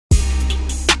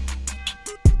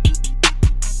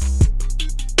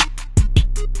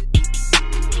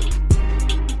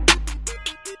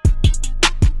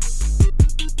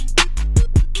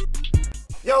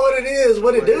it is,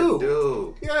 what it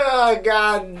do. Yeah,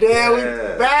 goddamn, we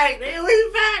back, man,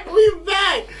 we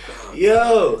back.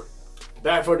 Yo,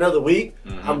 back for another week.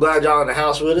 Mm-hmm. I'm glad y'all in the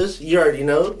house with us. You already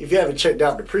know. If you haven't checked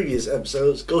out the previous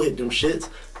episodes, go hit them shits.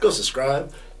 Go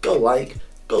subscribe. Go like.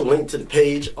 Go link to the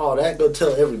page. All that. Go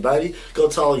tell everybody. Go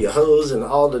tell all your hoes and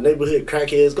all the neighborhood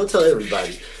crackheads. Go tell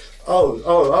everybody.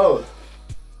 Oh.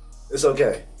 It's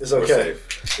okay. It's okay. We're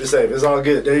safe. It's safe. It's all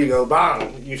good. There you go.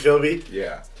 Bang. You feel me?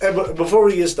 Yeah. And before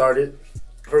we get started,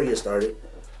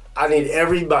 I need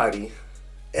everybody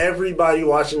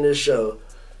watching this show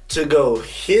to go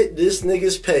hit this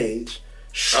nigga's page,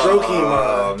 stroke him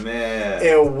on, man,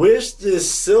 and wish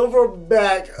this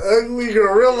silverback ugly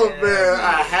gorilla man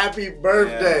a happy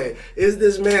birthday. It's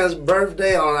this man's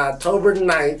birthday on October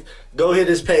 9th. Go hit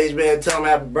his page, man. Tell him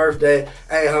happy birthday.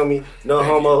 Hey, homie, no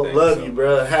homo. Love you,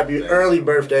 bro. Happy early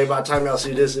birthday. By the time y'all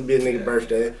see this, it'll be a nigga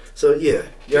birthday. So, yeah.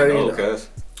 You already know.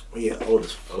 Yeah, old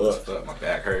as fuck. My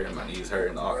back hurting, my knees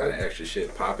hurting, all kind of extra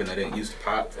shit popping that didn't used to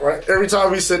pop. Right. Every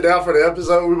time we sit down for the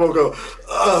episode, we won't go,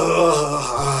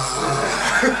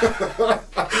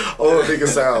 old nigga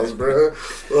sounds, bro.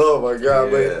 Oh my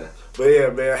god, man. But yeah,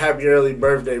 man, happy early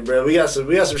birthday, bro. We got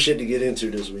some shit to get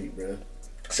into this week, bro.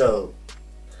 So,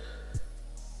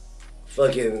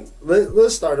 fucking,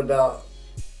 let's start about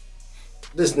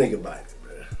this nigga Biden,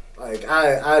 bro. Like,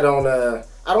 I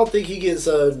don't think he gets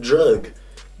drugged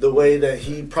the way that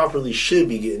he properly should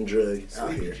be getting drugged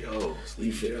out here.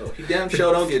 Sleepy Joe. He damn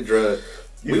sure don't get drugged.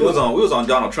 We was on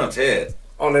Donald Trump's head.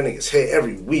 On that nigga's head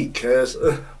every week, cuz.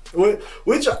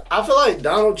 Which I feel like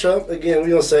Donald Trump, again, we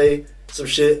gonna say some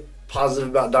shit positive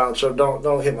about Donald Trump.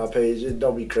 Don't hit my page.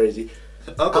 Don't be crazy.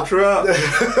 Uncle Trump.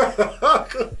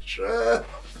 Uncle Trump.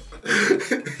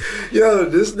 Yo,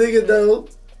 this nigga though,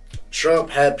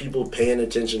 Trump had people paying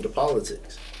attention to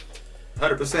politics.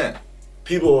 100%.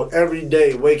 People every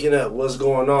day waking up, what's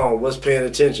going on, what's paying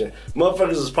attention.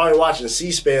 Motherfuckers is probably watching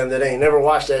C-SPAN that ain't never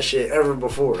watched that shit ever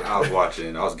before. I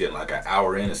was getting like an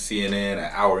hour in of CNN, an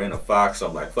hour in of Fox.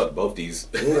 I'm like, fuck both these,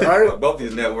 right? fuck both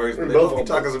these networks. But they both be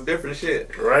talking some different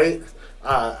shit. Right?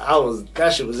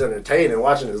 That shit was entertaining.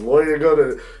 Watching his lawyer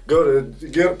go to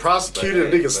get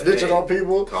prosecuted, nigga snitching on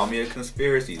people. Call me a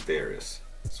conspiracy theorist.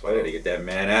 That's why they gotta get that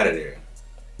man out of there.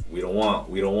 We don't want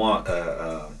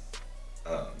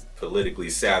politically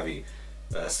savvy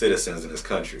citizens in this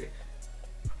country.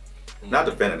 Not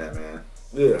defending that man.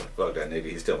 Yeah. Fuck that nigga.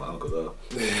 He's still my uncle though.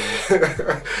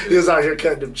 He was out here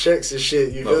cutting them checks and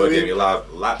shit. You feel me? Gave me a lot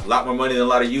more money than a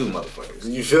lot of you motherfuckers.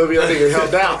 You feel me? That nigga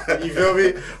helped out. You feel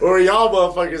me? Where y'all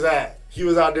motherfuckers at? He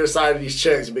was out there signing these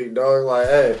checks, big dog. Like,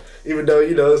 hey, even though,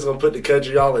 you know, it's going to put the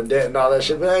country all in debt and all that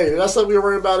shit. But, hey, that's something we're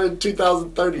worried about in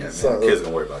 2030. Yeah, man, kids going to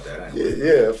worry about that.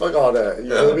 Yeah, fuck all that. You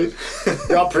feel me?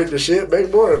 Y'all print the shit, make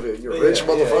more of it. You rich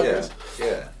motherfuckers.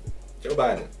 Yeah. Joe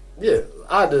Biden. Yeah.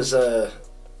 I just,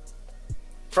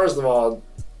 first of all,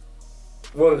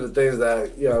 one of the things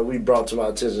that, you know, we brought to my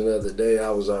attention the other day, I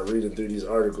was reading through these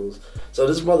articles. So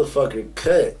this motherfucker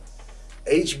cut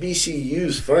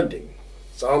HBCU's funding.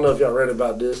 So I don't know if y'all read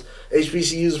about this.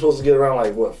 HBCU is supposed to get around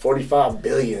like what, $45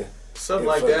 billion. Something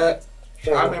like that.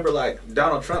 I remember like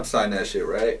Donald Trump signed that shit,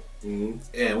 right? Mm-hmm.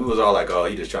 And we was all like, oh,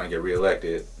 he just trying to get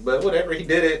reelected. But whatever, he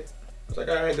did it. I was like,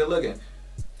 all right, good looking.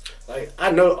 Like, I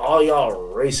know all y'all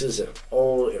racist and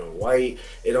old and white.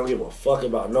 They don't give a fuck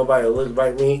about nobody that looks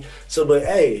like me. So, but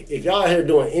hey, if y'all out here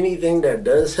doing anything that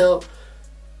does help,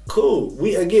 cool.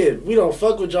 We don't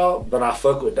fuck with y'all, but I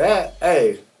fuck with that.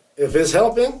 Hey, if it's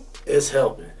helping, it's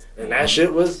helping. And that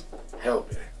shit was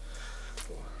helping.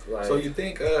 Like, so you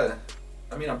think,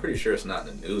 I'm pretty sure it's not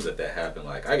in the news that happened.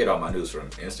 Like, I get all my news from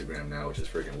Instagram now, which is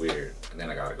freaking weird. And then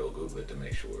I gotta go Google it to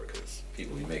make sure, because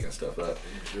people be making stuff up.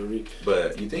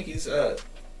 But you think he's,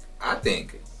 I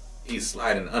think he's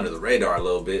sliding under the radar a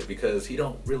little bit because he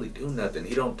don't really do nothing.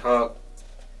 He don't talk.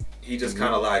 He just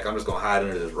kind of like, I'm just gonna hide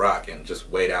under this rock and just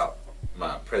wait out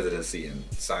my presidency and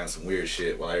sign some weird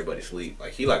shit while everybody sleep.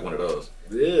 Like, he like one of those.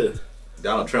 Yeah.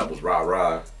 Donald Trump was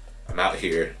rah. I'm out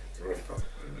here.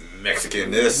 Mexican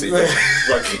this.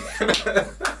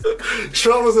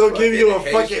 Trump was gonna give you a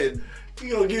fucking. He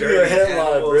gonna give you a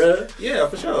headline, bro. Yeah,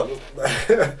 for sure.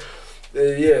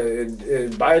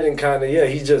 And Biden kind of,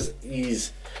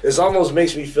 he's. It almost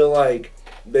makes me feel like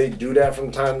they do that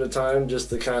from time to time just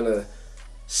to kind of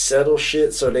settle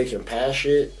shit so they can pass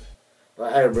shit.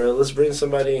 Like, hey, bro, let's bring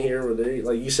somebody in here where they,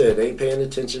 like you said, they ain't paying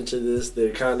attention to this.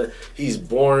 They're kind of, he's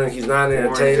boring. He's not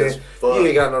entertaining. He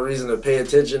ain't got no reason to pay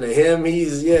attention to him.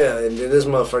 And then this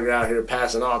motherfucker out here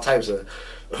passing all types of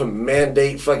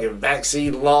mandate fucking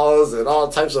vaccine laws and all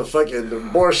types of fucking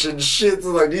abortion shit.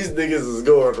 Like, these niggas is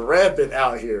going rampant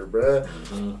out here, bro.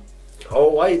 Mm-hmm.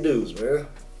 All white dudes, man.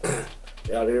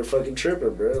 out here fucking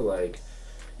tripping, bro. Like,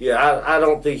 yeah, I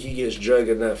don't think he gets drugged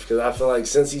enough because I feel like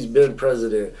since he's been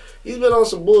president, he's been on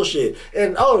some bullshit.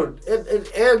 And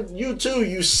and you too,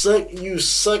 you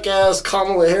suck ass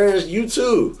Kamala Harris, you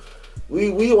too.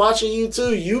 We watching you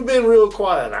too. You've been real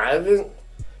quiet. I haven't.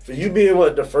 For you being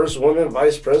the first woman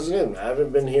vice president, I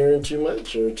haven't been hearing too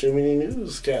much or too many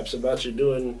news caps about you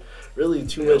doing really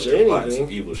too much of anything.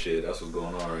 Some evil shit. That's what's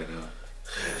going on right now.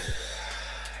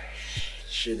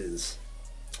 Shit is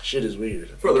weird.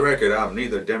 For the record, I'm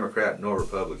neither Democrat nor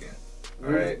Republican.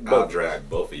 All right, I'll drag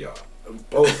both of y'all.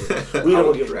 Both. We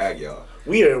don't drag y'all.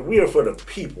 We are for the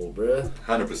people, bruh.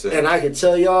 100%. And I can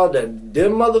tell y'all that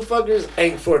them motherfuckers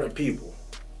ain't for the people.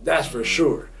 That's for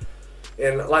sure.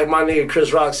 And like my nigga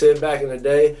Chris Rock said back in the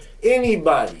day,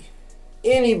 anybody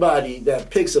that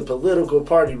picks a political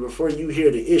party before you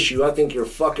hear the issue, I think you're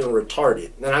fucking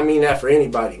retarded. And I mean that for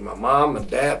anybody. My mom, my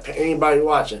dad, anybody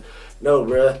watching. No,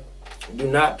 bruh. Do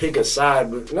not pick a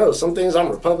side. But no, some things I'm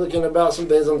Republican about, some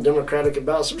things I'm Democratic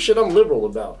about, some shit I'm liberal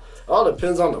about. All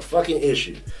depends on the fucking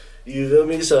issue. You feel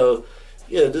me? So,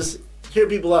 yeah, just hear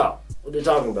people out. What they're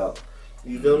talking about.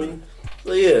 You feel me?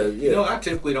 So, yeah. You know, I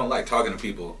typically don't like talking to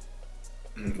people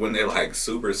when they're like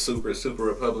super, super, super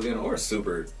Republican or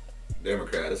super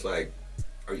Democrat. It's like,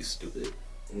 are you stupid?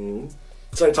 Mm-hmm.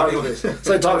 It's like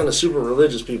talking to super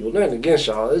religious people. Nothing against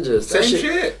y'all. It just same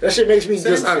shit. That shit makes me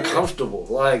just uncomfortable.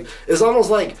 Like, it's almost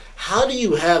like, how do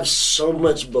you have so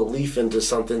much belief into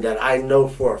something that I know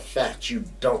for a fact you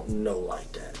don't know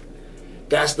like that?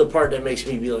 That's the part that makes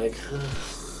me be like,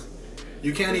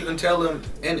 you can't even tell them.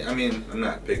 And I mean, I'm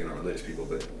not picking on religious people,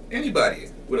 but anybody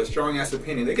with a strong ass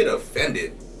opinion, they get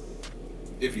offended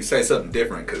if you say something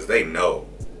different because they know,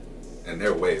 and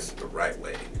their way is the right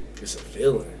way. It's a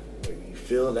feeling. Like, you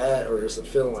feel that, or it's a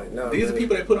feeling like, no. These are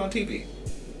people they put on TV.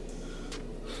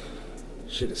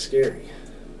 Shit is scary.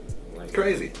 Like,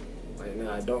 crazy. Like,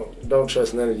 nah, don't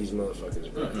trust none of these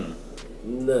motherfuckers, bro.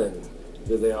 Mm-hmm. None.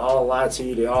 Because they all lie to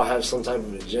you. They all have some type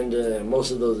of agenda, and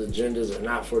most of those agendas are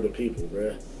not for the people,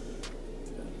 bro.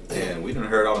 And we done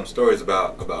heard all them stories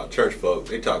about church folk.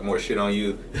 They talk more shit on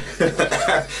you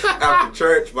after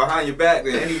church behind your back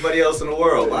than anybody else in the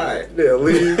world. Why? Yeah,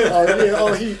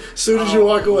 leave. Soon as you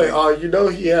walk away, you know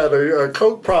he had a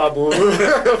coke problem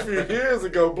a few years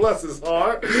ago. Bless his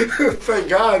heart. Thank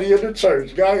God he in the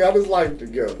church. God got his life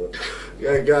together.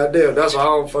 Yeah, goddamn. That's why I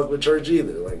don't fuck with church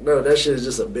either. Like, no, that shit is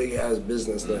just a big ass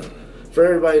business now. For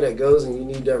everybody that goes and you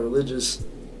need that religious,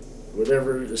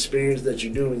 whatever experience that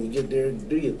you do when you get there,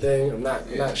 do your thing. I'm not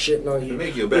shitting on you. To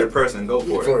make you a better person, go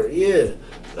for it. Yeah.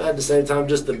 But at the same time,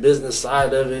 just the business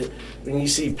side of it, when you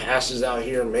see pastors out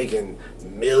here making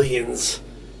millions,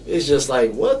 it's just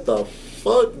like, what the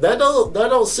fuck? That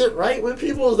don't sit right with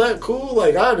people? Is that cool?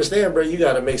 Like, I understand, bro, you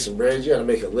gotta make some bread, you gotta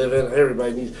make a living,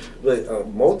 everybody needs, but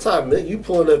you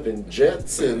pulling up in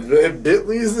jets and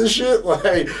Bentleys and shit,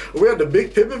 like, we had the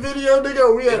Big Pimpin' video,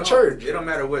 nigga, we at church. It don't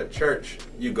matter what church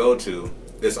you go to,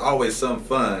 there's always some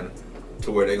fun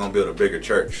to where they gonna build a bigger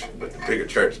church, but the bigger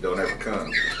church don't ever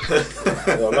come.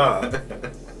 Well, nah.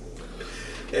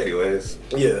 Anyways.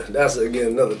 Yeah, that's,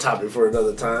 again, another topic for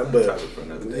another time, but,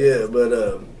 yeah,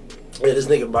 but, yeah, this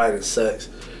nigga Biden sucks.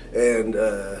 And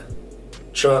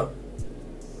Trump,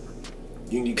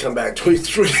 you need to come back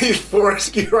 2024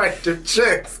 and write them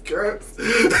checks, cuz.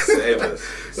 Save us.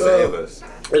 Save us.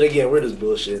 And again, we're just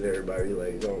bullshitting everybody.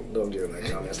 Like, don't give them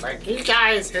that comments. Like, you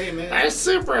guys are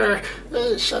super.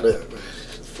 Shut up.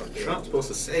 Trump's supposed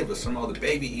to save us from all the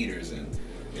baby eaters and.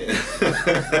 Yeah.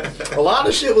 A lot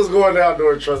of shit was going down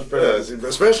during Trump's presidency,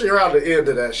 especially around the end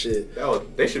of that shit.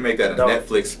 They should make that a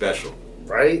Netflix special.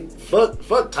 Right?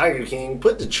 Fuck Tiger King.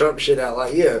 Put the Trump shit out.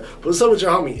 Like, yeah, what's up with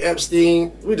your homie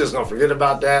Epstein? We just gonna forget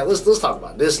about that. Let's talk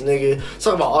about this nigga. Let's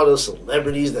talk about all those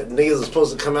celebrities that niggas are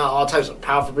supposed to come out, all types of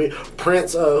powerful people.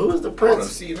 Prince, who is the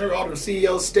Prince? Remember all them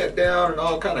CEOs stepped down and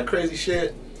all kind of crazy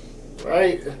shit?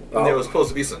 Right? And there was supposed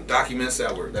to be some documents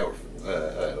that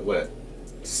were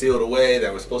sealed away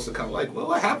that were supposed to come. Like, well,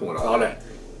 what happened with all that?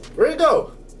 Where'd it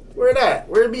go? Where that?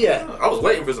 Where it be at? I was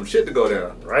waiting for some shit to go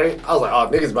down. Right? I was like, oh,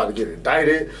 niggas about to get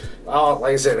indicted. Like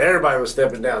I said, everybody was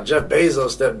stepping down. Jeff Bezos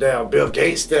stepped down. Bill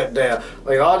Gates stepped down.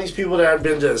 Like, all these people that have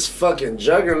been just fucking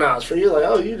juggernauts for you. Like,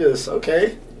 oh, you just,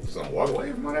 okay. So walk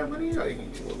away from all that money? Like,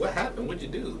 what happened? What'd you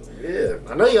do?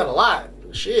 Yeah. I know you got a lot.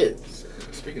 But shit.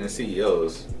 Speaking of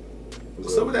CEOs,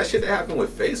 what's up with that shit that happened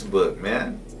with Facebook,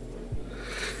 man?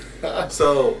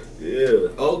 So, yeah,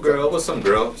 old girl was some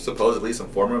girl, supposedly some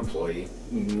former employee,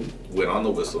 went on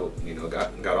the whistle,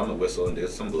 got on the whistle and did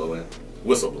some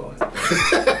whistle blowing.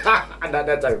 Not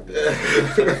that type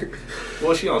of thing.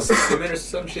 Well, she on 60 Minutes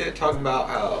or some shit talking about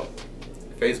how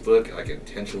Facebook like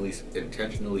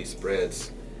intentionally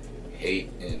spreads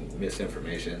hate and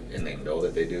misinformation, and they know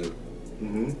that they do.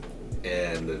 Mm-hmm.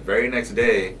 And the very next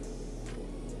day,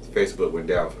 Facebook went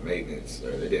down for maintenance,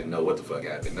 or they didn't know what the fuck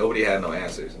happened. Nobody had no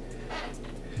answers.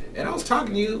 And I was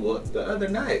talking to you the other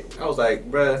night. I was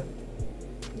like, bruh,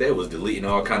 they was deleting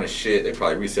all kind of shit. They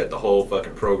probably reset the whole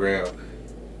fucking program.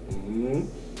 Mm-hmm.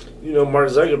 You know, Mark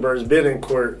Zuckerberg's been in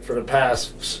court for the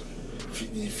past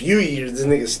few years. This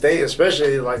nigga stayed,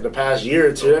 especially like the past year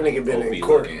or two. That nigga been in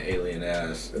court. Looking alien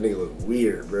ass. That nigga look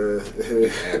weird, bro.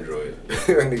 Android.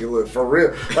 That nigga look for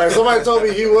real. Like, somebody told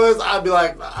me he was, I'd be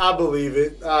like, I believe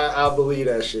it. I believe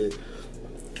that shit.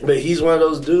 But he's one of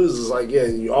those dudes. It's like, yeah,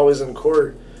 you always in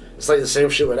court. It's like the same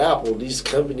shit with Apple. These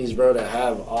companies, bro, that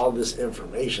have all this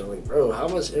information. Like, bro, how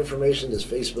much information does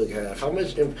Facebook have? How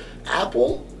much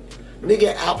Apple?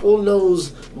 Nigga, Apple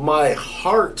knows my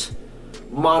heart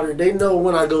monitor. They know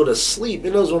when I go to sleep.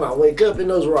 It knows when I wake up. It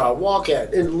knows where I walk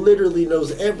at. It literally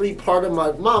knows every part of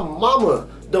my mama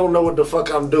don't know what the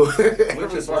fuck I'm doing.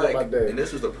 Which is like, and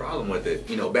this is the problem with it.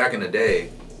 You know, back in the day,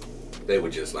 they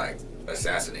would just like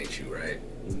assassinate you, right?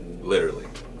 Mm-hmm. Literally.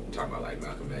 I'm talking about like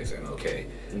Malcolm X and okay.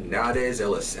 Mm-hmm. Nowadays,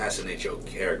 they'll assassinate your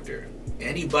character.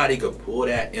 Anybody could pull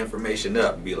that information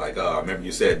up and be like, oh, remember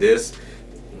you said this?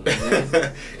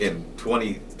 Mm-hmm. In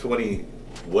 2020,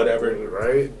 whatever.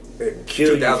 Right?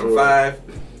 2005.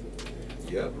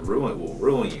 Yeah, will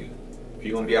ruin you. If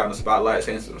you're gonna be out in the spotlight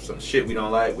saying some shit we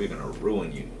don't like, we're gonna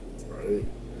ruin you. Right.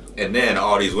 And then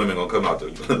all these women gonna come out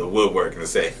the woodwork and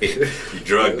say, hey, you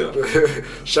drugged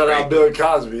them. Shout out Bill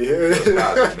Cosby. Bill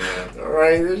Cosby, man. All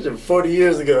right, this is 40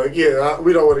 years ago. Again,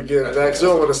 we don't want to get into that because we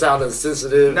don't want to sound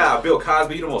insensitive. Nah, Bill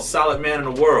Cosby, you the most solid man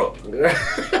in the world.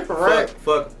 Right.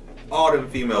 Fuck all them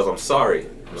females. I'm sorry.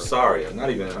 I'm not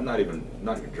even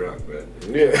drunk, but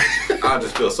yeah. I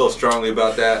just feel so strongly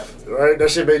about that. Right, that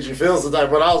shit made you feel some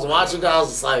type. When I was watching that, I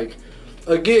was just like,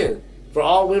 again, for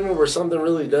all women where something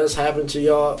really does happen to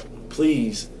y'all,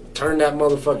 please turn that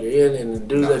motherfucker in and the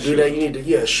dudes that do that, you need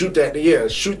to shoot that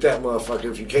motherfucker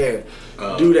if you can.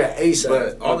 Do that ASAP.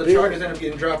 But all the charges end up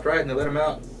getting dropped, right, and they let him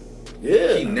out.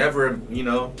 Yeah. He never,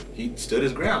 he stood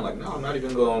his ground. Like, no, I'm not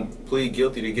even going to plead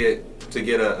guilty to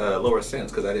get a lower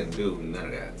sentence because I didn't do none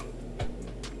of that.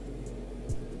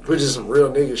 Which is some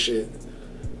real nigga shit.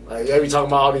 Like, they be talking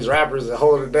about all these rappers that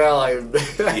hold it down. Like,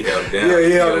 he held it down. Yeah,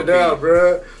 he held it down,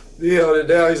 bro. He held it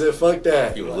down. He said, fuck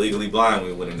that. He was legally blind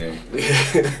when we went in there.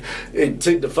 It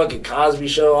took the fucking Cosby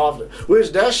show off.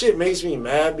 Which, that shit makes me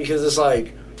mad because it's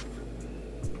like,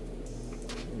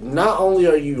 not only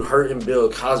are you hurting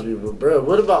Bill Cosby, but bro,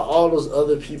 what about all those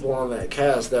other people on that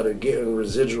cast that are getting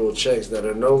residual checks that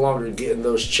are no longer getting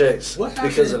those checks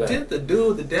because of that? Did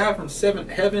the dad from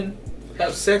Seventh Heaven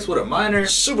have sex with a minor?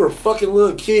 Super fucking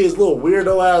little kids, little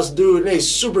weirdo ass dude, and they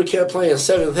super kept playing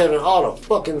Seventh Heaven all the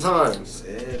fucking time.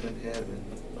 Seventh Heaven.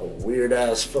 A weird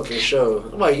ass fucking show.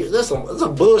 I'm like, that's a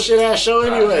bullshit ass show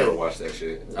anyway. I've never watched that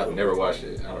shit. I've never watched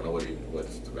it. I don't know what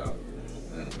it's about.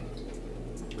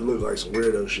 It looked like some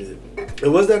weirdo shit.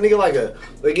 And was that nigga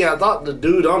I thought the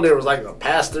dude on there was like a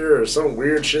pastor or some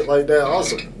weird shit like that. All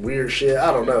some weird shit.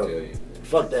 I don't know.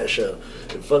 Fuck that show.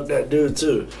 And fuck that dude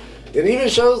too. And even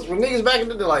shows when niggas back in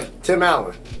the day like Tim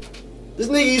Allen. This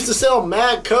nigga used to sell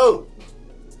mad coke.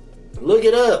 Look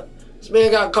it up. This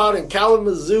man got caught in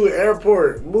Kalamazoo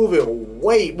Airport moving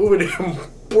them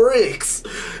bricks.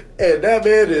 And that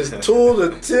man is Tool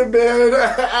to Tim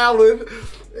Allen.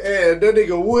 And that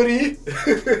nigga Woody,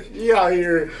 he out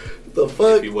here, the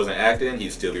fuck? If he wasn't acting,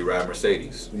 he'd still be riding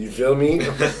Mercedes. You feel me?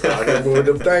 Out here moving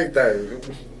them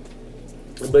things.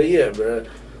 But yeah, bro.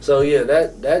 So yeah,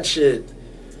 that shit,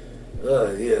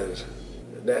 yeah,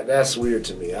 that's weird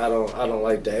to me. I don't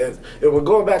like that. And we're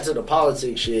going back to the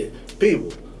politics shit.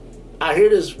 People, I hear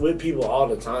this with people all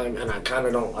the time, and I kind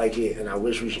of don't like it, and I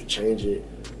wish we should change it.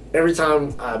 Every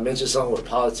time I mention something with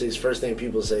politics, first thing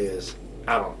people say is,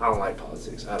 I don't like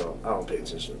politics. I don't pay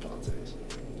attention to politics.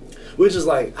 Which is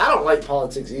like, I don't like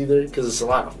politics either because it's a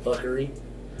lot of fuckery.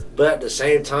 But at the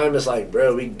same time, it's like,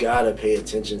 bro, we gotta pay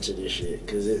attention to this shit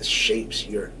because it shapes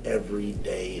your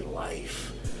everyday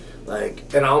life. Like,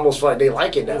 and I almost feel like they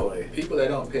like it that way. People that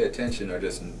don't pay attention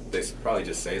they probably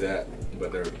just say that,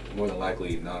 but they're more than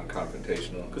likely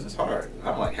non-confrontational because it's hard.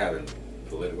 I don't like having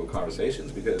political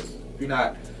conversations because if you're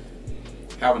not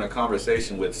having a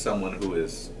conversation with someone who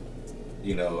is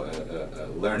a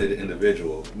learned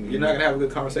individual, you're not gonna have a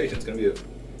good conversation. It's gonna be an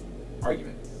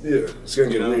argument. Yeah, it's gonna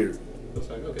get weird. It's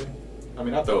like, okay. I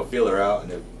mean, I throw a feeler out,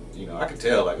 and if I can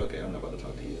tell, like, okay, I'm not about to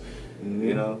talk to you.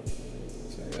 Mm-hmm.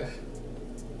 It's like,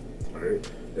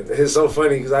 right. It's so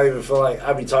funny because I even feel like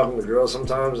I be talking to girls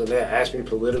sometimes, and they ask me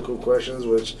political questions,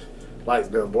 which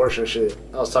like the abortion shit.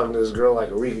 I was talking to this girl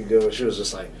like a week ago, and she was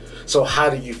just like, "So how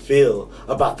do you feel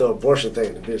about the abortion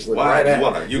thing?" The bitch looked right at me.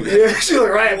 Yeah, she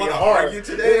looked right at me hard. Argue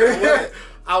today or what?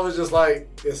 I was just like,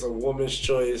 it's a woman's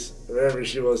choice. Whatever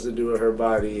she wants to do with her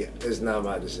body is not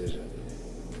my decision.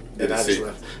 And I just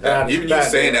left. Even you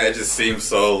saying that, it just seems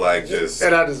so like just.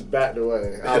 And I just backed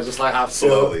away. I was just like, I feel.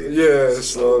 Slowly. Yeah,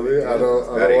 slowly. I don't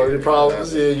want any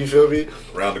problems. Yeah, you feel me?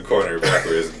 Round the corner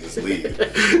backwards and just leave.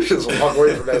 Just walk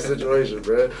away from that situation,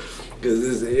 bro.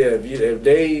 Because if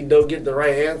they don't get the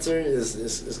right answer,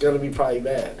 it's gonna be probably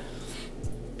bad.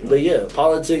 But yeah,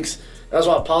 politics. That's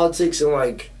why politics and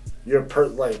like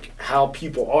like how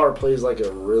people are plays like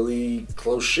a really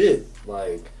close shit.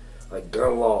 Like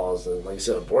gun laws and like you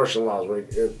said, abortion laws. Where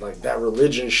like that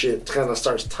religion shit kind of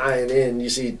starts tying in. You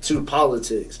see to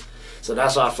politics. So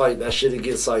that's why I feel like that shit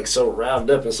gets like so wrapped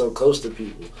up and so close to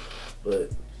people.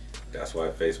 But that's why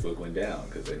Facebook went down,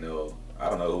 because they know. I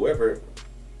don't know whoever.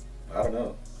 I don't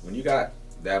know. When you got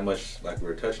that much, like we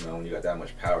were touching on, when you got that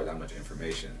much power, that much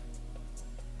information,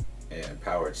 and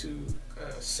power to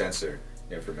censor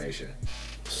information.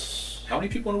 How many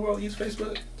people in the world use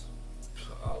Facebook?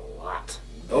 A lot.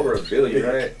 Over 1 billion,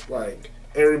 right? Like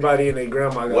everybody and their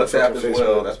grandma got WhatsApp as Facebook.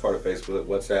 well. That's part of Facebook.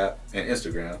 WhatsApp and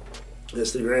Instagram.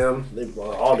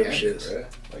 All them shits. Bro.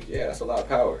 Like that's a lot of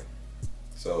power.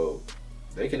 So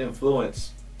they can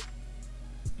influence,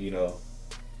 the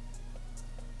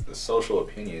social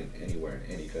opinion anywhere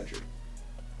in any country.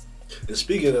 And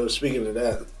speaking of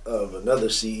that, of another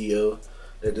CEO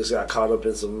that just got caught up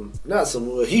in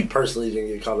he personally didn't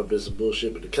get caught up in some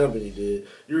bullshit, but the company did.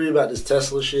 You read about this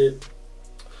Tesla shit?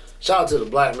 Shout out to the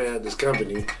black man at this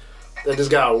company that just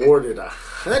got awarded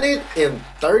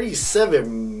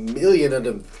 $137 million of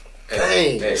them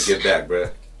things. Hey, get back,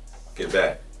 bruh. Get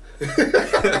back.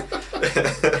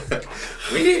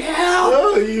 We need help.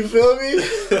 Oh, you feel me?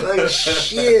 Like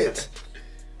shit.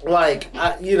 Like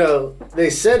they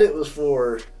said it was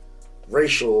for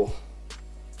racial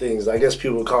things. I guess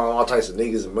people call them all types of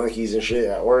niggas and monkeys and shit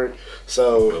at work.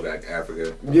 So go back to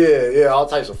Africa. Yeah, all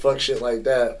types of fuck shit like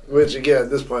that. Which again,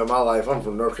 at this point in my life, I'm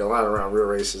from North Carolina around real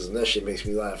racists, and that shit makes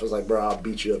me laugh. It's like, bro, I'll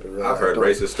beat you up in real life. I've heard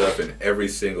racist stuff in every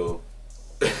single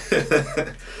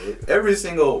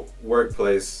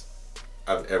workplace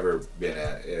I've ever been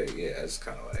at. Yeah, it's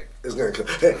kind of like it's gonna come.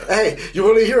 Hey, you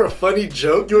want to hear a funny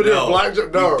joke? You want to hear a black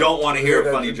joke? No, you don't want to hear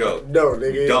a funny joke. No,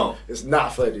 nigga, you don't. It's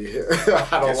not funny.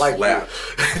 I don't like slap.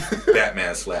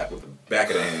 Batman slap with the back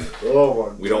of the hand. Oh my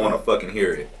god. We don't want to fucking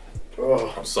hear it.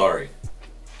 Oh, I'm sorry.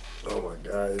 Oh my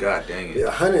god. God dang it. Yeah,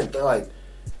 100 like.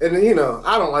 And then,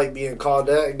 I don't like being called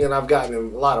that. Again, I've gotten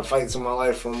in a lot of fights in my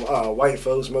life from white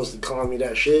folks, mostly calling me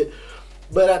that shit.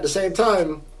 But at the same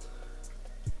time,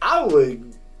 I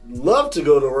would love to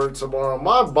go to work tomorrow.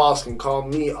 My boss can call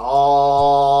me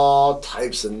all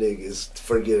types of niggas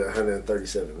for getting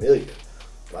 137 million.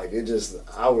 Like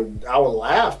I would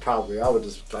laugh probably. I would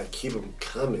just like keep them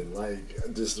coming.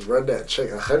 Like just run that check.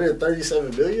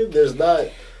 137 million. There's not.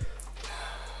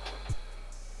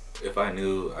 If I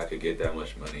knew I could get that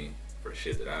much money for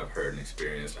shit that I've heard and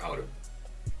experienced, I would have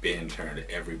been turned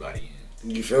everybody in.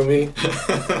 You feel me?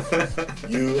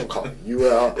 I'm calling you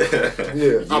out.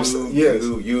 Yeah,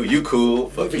 you cool.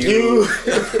 Fuck you.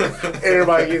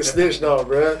 Everybody gets snitched on,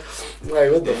 bruh.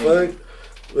 Like, what the fuck?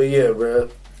 But yeah, bruh.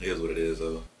 It is what it is,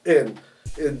 though. And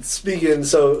speaking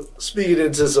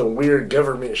into some weird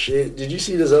government shit, did you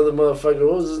see this other motherfucker?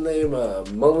 What was his name?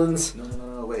 Mullins? No.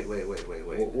 Wait.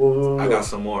 I got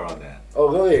some more on that.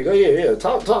 Oh, go ahead. Yeah.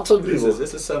 Talk to the people.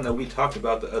 This is something that we talked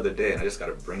about the other day, and I just got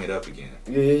to bring it up again.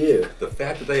 Yeah. The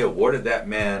fact that they awarded that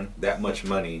man that much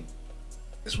money,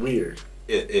 it's weird.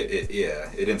 It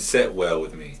didn't set well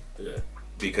with me. Yeah.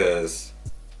 Because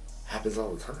happens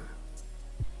all the time.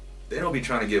 They don't be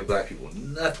trying to give black people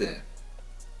nothing.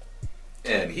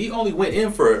 And he only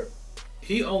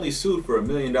sued for $1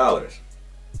 million.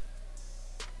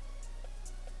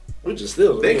 Which is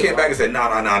still. They came back and said,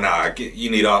 nah. You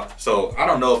need off. So I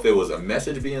don't know if it was a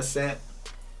message being sent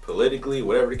politically,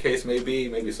 whatever the case may be.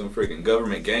 Maybe some freaking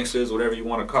government gangsters, whatever you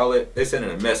want to call it. They sending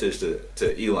a message to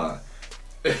Elon.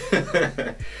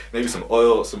 Maybe some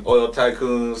oil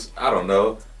tycoons. I don't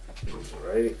know.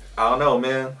 Right. I don't know,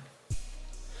 man.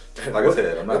 Like I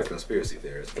said, I'm not a conspiracy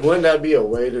theorist. Wouldn't that be a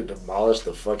way to demolish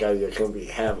the fuck out of your company?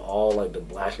 Have all like the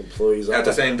black employees at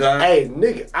the same time? Hey,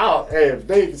 nigga, out. Hey,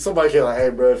 if somebody came like, hey,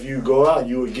 bro, if you go out,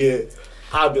 you would get.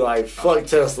 I'd be like, fuck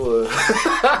Tesla.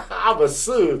 I'ma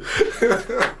sue.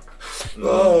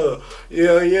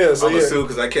 Yeah. So I'ma sue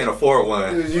because I can't afford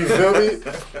one. You feel me?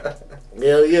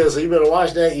 Yeah. So you better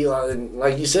watch that, Elon. And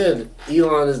like you said,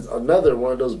 Elon is another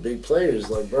one of those big players.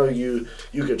 Like, bro, you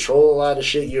control a lot of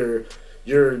shit. You're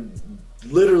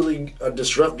literally a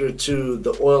disruptor to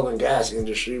the oil and gas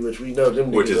industry, which we know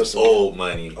them. Which is old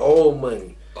money. Old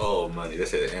money. Old money. They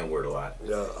say the N word a lot.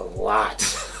 Yeah, a lot.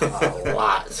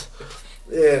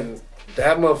 And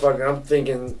that motherfucker, I'm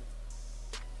thinking.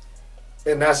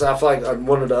 And that's, I feel like,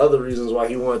 one of the other reasons why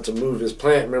he wanted to move his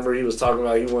plant. Remember, he was talking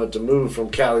about he wanted to move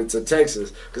from Cali to Texas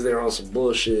because they were on some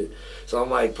bullshit. So I'm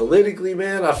like, politically,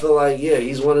 man, I feel like, yeah,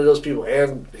 he's one of those people.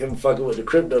 And him fucking with the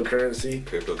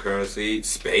cryptocurrency.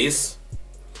 Space.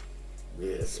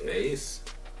 Yeah. Space.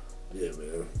 Yeah,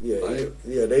 man.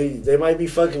 Yeah, they might be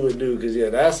fucking with dude because,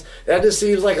 yeah, that just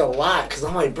seems like a lot. Because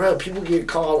I'm like, bro, people get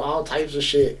called all types of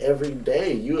shit every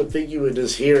day. You would think you would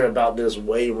just hear about this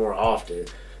way more often.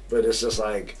 But it's just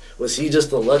like, was he just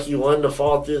the lucky one to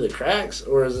fall through the cracks,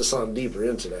 or is there something deeper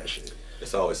into that shit?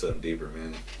 It's always something deeper,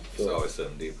 man. It's always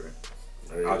something deeper.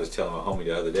 Right. I was just telling my homie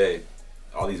the other day,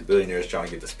 all these billionaires trying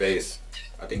to get to space,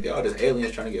 I think they're all just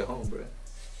aliens trying to get home, bro.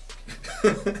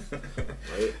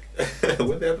 Right.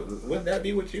 Wouldn't that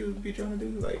be what you be trying to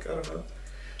do? Like, I don't know.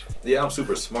 Yeah, I'm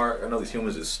super smart. I know these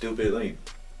humans is stupid. Let me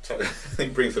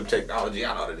bring some technology.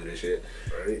 I know how to do this shit.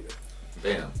 Right.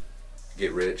 Bam.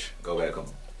 Get rich. Go back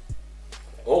home.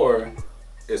 Or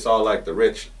it's all like the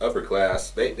rich upper class.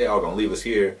 They all gonna leave us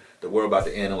here. The world about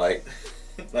to end in like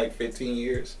 15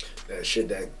 years. That shit,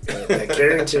 that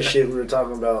Carrington shit we were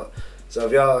talking about. So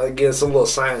if y'all, again, some little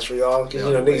science for y'all, because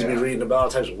niggas be reading about all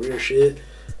types of weird shit.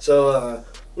 So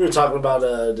we were talking about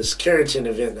this Carrington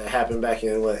event that happened back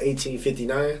in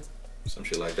 1859. Some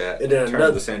shit like that. And then turn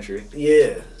of the century.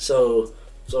 Yeah. So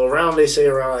they say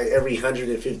around like every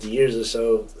 150 years or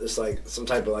so, it's like some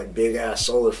type of like big ass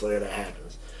solar flare that happens.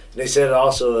 And they said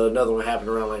also another one happened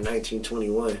around like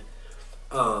 1921.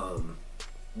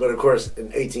 But of course, in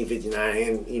 1859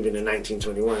 and even in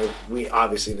 1921, we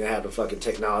obviously didn't have the fucking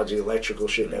technology, electrical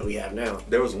shit that we have now.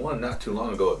 There was one not too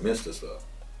long ago. It missed us though.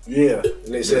 Yeah,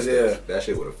 and they said that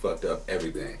shit would have fucked up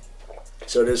everything.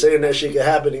 So they're saying that shit could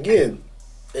happen again,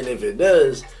 and if it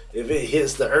does, if it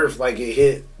hits the earth like it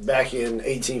hit back in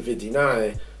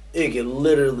 1859, it could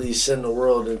literally send the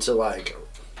world into like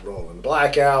rolling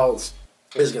blackouts.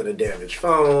 It's gonna damage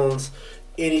phones.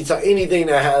 Anything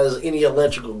that has any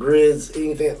electrical grids,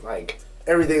 anything, like,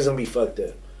 everything's gonna be fucked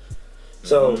up.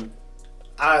 So,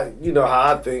 you know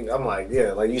how I think, I'm like,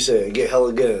 yeah, like you said, get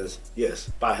hella guns. Yes,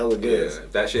 buy hella guns. Yeah,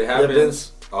 if that shit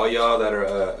happens, all y'all that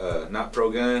are not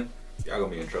pro-gun, y'all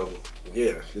gonna be in trouble.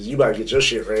 Yeah, because you about to get your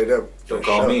shit ready up. Don't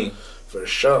call me. For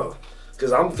sure.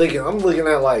 Because I'm looking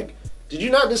at, like, did you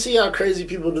not just see how crazy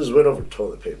people just went over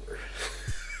toilet paper?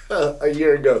 A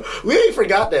year ago. We ain't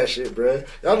forgot that shit, bruh.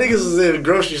 Y'all niggas was in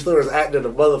grocery stores acting a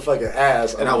motherfucking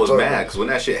ass. And I was mad, because when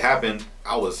that shit happened,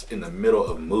 I was in the middle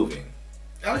of moving.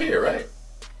 Out here, right?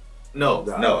 No,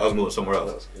 I was moving somewhere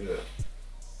else. Yeah.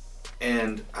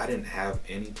 And I didn't have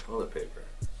any toilet paper.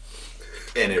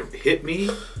 And it hit me,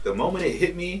 the moment it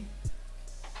hit me,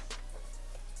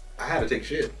 I had to take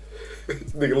shit.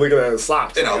 Nigga looking at his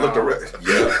socks. And I looked around.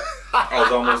 Yeah. I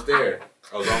was almost there.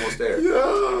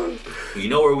 Yeah. You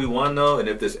know where we won though? And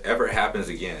if this ever happens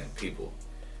again, people,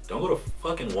 don't go to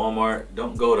fucking Walmart.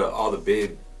 Don't go to all the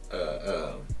big,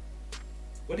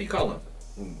 what do you call them?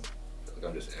 Like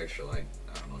I'm just extra, like,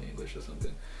 I don't know English or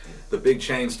something. The big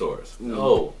chain stores.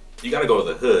 No, you gotta go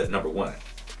to the hood, number one.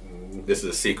 This is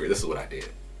a secret. This is what I did.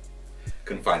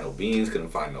 Couldn't find no beans, couldn't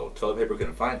find no toilet paper,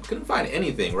 couldn't find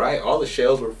anything, right? All the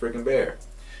shelves were freaking bare.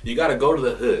 You gotta go to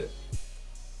the hood.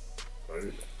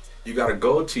 You gotta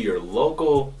go to your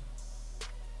local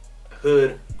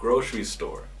hood grocery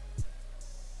store.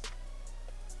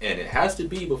 And it has to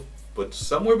be but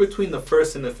somewhere between the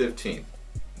 1st and the 15th.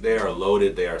 They are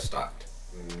loaded, they are stocked.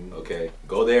 Okay?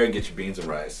 Go there and get your beans and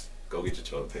rice. Go get your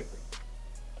toilet paper.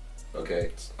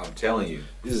 Okay? I'm telling you.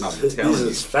 These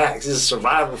is facts. This is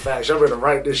survival facts. I'm gonna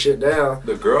write this shit down.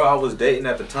 The girl I was dating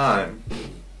at the time,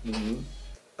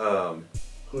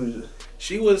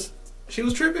 she was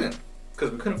tripping.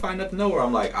 Because we couldn't find nothing nowhere.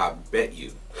 I'm like, I bet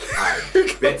you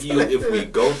if we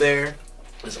go there,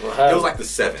 it was like the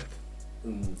 7th.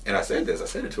 And I said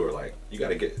it to her, like, you got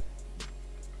to get,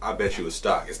 I bet you it's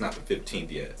stock. It's not the 15th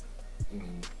yet.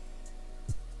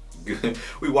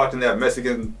 We walked in that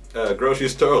Mexican grocery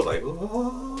store. I was like,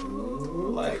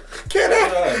 oh, like, get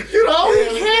all we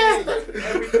can.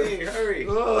 Everything, hurry.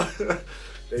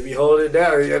 They be holding it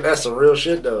down. Yeah, that's some real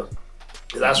shit, though.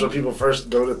 That's when people first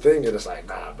go to think, and it's like,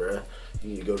 nah, bruh. You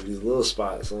need to go to these little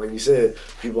spots. And like you said,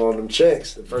 people on them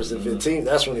checks, the 1st and 15th,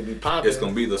 that's when it be popping. It's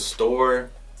going to be the store,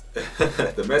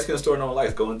 the Mexican store no one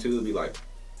likes going to. It'll be like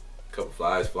A couple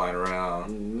flies flying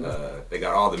around. They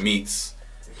got all the meats,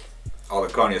 all the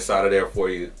carne asada there for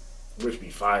you. Which be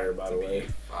fire, by the way.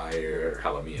 Fire.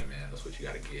 Jalapeno, man. That's what you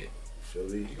gotta get. Feel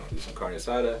me? You gonna do some carne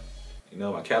asada. You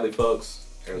know, my Cali folks,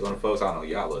 Arizona folks, I don't know,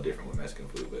 y'all a little different with Mexican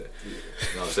food, but you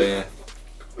know what I'm saying?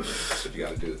 That's what you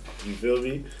gotta do. You feel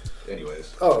me?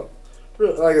 Anyways. Oh,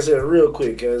 like I said, real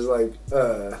quick, cause like,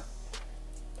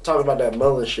 talk about that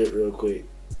Mullen shit real quick.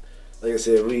 Like I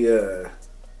said, we, the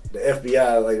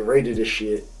FBI, like, raided this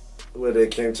shit when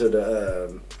it came to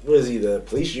the, what is he, the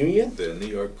police union? The New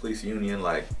York Police Union,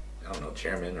 like, I don't know,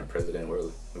 chairman or president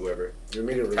or whoever.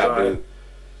 Immediately resigned.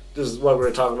 This is what we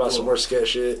were talking about, some more sketch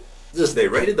shit. They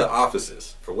raided the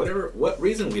offices for what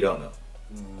reason, we don't know.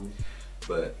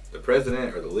 But the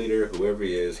president or the leader, whoever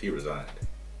he is, he resigned.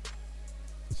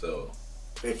 So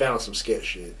they found some sketch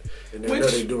shit, and they know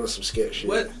they're doing some sketch shit.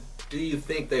 What do you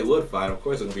think they would find? Of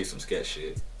course, there's gonna be some sketch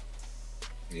shit.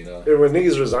 You know. And when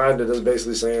niggas resigned, it is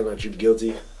basically saying that you're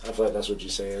guilty. I feel like that's what you're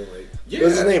saying. Like, yeah.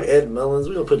 What's his name? Ed Mullins.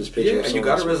 We gonna put his picture. Yeah, you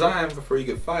gotta resign before you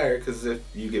get fired, because if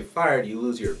you get fired, you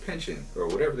lose your pension or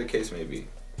whatever the case may be.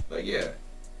 Like, yeah,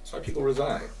 that's why people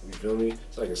resign. You feel me?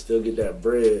 So I can still get that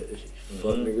bread.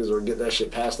 Fuck niggas, or get that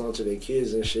shit passed on to their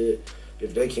kids and shit.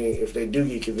 If they do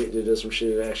get convicted of some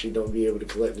shit, they actually don't be able to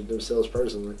collect it themselves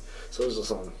personally. So it's just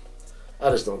something. I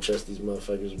just don't trust these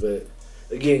motherfuckers. But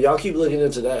again, y'all keep looking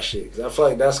into that shit, because I feel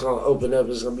like that's gonna open up.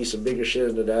 There's gonna be some bigger shit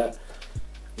into that.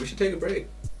 We should take a break,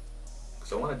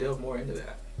 because I want to delve more into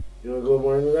that. You want to go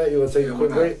more into that? You want to take a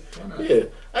quick break? Why not? Yeah.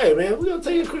 Hey, man, we're going to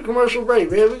take a quick commercial break,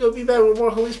 man. We're going to be back with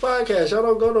more Homies Podcast. Y'all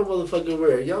don't go no motherfucking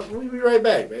where. Y'all, we'll be right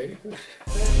back, man.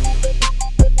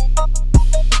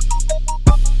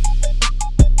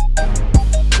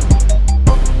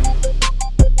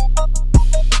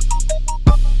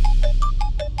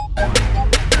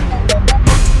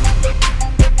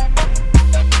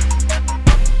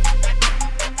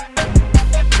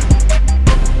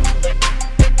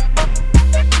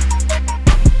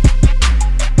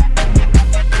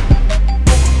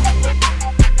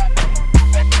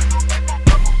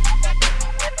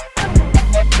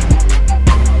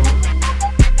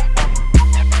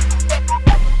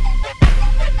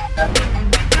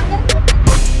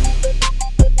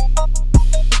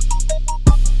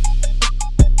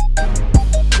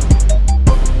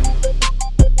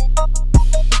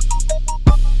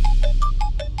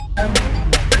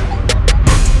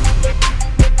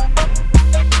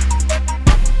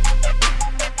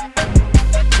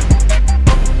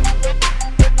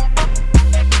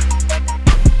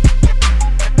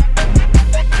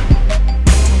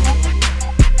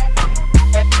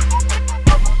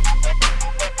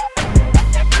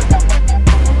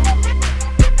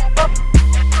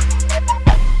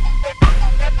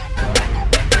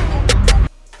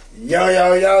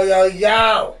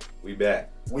 Yo. We back.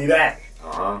 We back.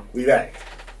 We back.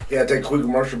 We gotta take a quick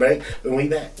commercial break, and we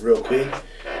back real quick.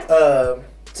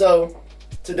 So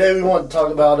today we want to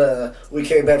talk about, we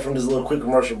came back from this little quick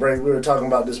commercial break. We were talking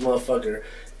about this motherfucker,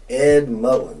 Ed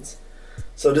Mullins.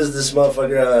 So this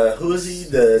motherfucker, who is he?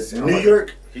 The New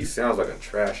York? He sounds like a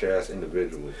trash-ass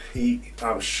individual.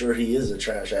 I'm sure he is a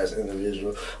trash-ass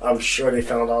individual. I'm sure they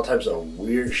found all types of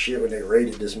weird shit when they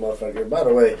raided this motherfucker. By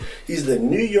the way, he's the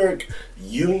New York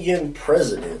Union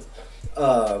president.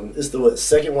 It's the,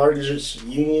 second largest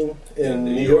union in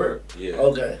New York? Yeah.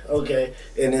 Okay.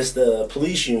 And it's the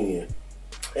police union.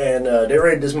 And they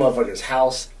raided this motherfucker's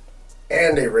house,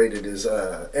 and they raided his,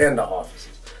 and the offices.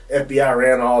 FBI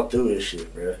ran all through his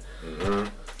shit, bro. Mm-hmm.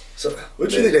 So, what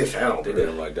do you think they found? They did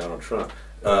him like Donald Trump.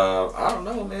 I don't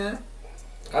know, man.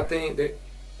 I think they,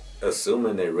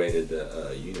 assuming they raided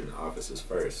the union offices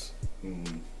first,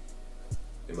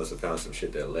 they must have found some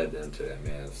shit that led them to that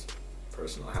man's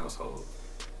personal household.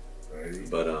 Right.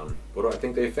 But what do I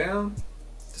think they found?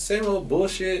 The same old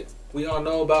bullshit we all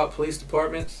know about police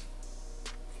departments.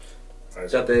 Right.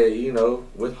 That they,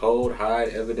 withhold, hide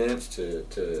evidence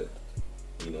to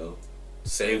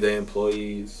save their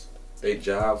employees, their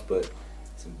jobs, but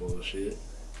some bullshit.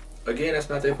 Again, that's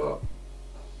not their fault.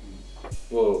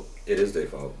 Well, it is their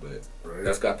fault, but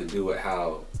that's got to do with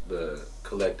how the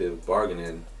collective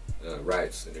bargaining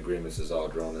rights and agreements is all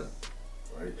drawn up.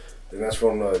 Right. And that's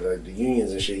from the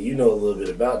unions and shit. You know a little bit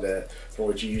about that from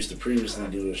what you used to previously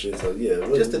do and shit. So yeah,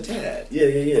 just a tad.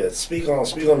 Yeah. Speak on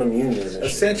them unions. And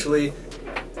essentially,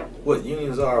 what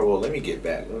unions are. Well, let me get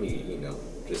back. Let me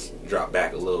just drop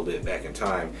back a little bit back in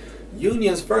time.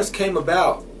 Unions first came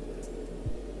about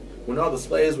when all the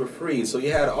slaves were freed, so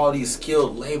you had all these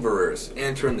skilled laborers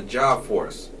entering the job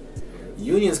force.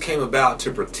 Unions came about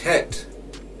to protect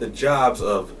the jobs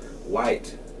of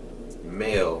white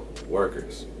male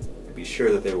workers. It'd be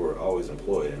sure that they were always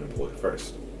employed and employed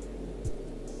first.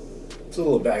 It's a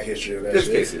little back history of that Just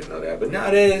shit. in case you didn't know that. But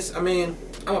nowadays, I mean,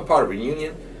 I'm a part of a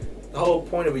union. The whole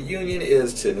point of a union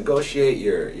is to negotiate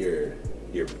your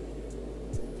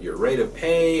rate of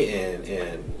pay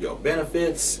and your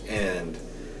benefits, and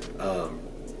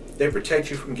they protect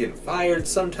you from getting fired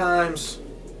sometimes.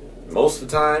 Most of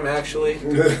the time, actually.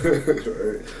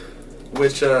 Right.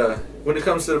 Which, when it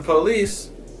comes to the police,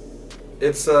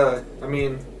 it's, I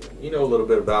mean, you know a little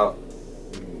bit about,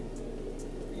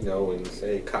 you know, when you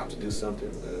say cops do something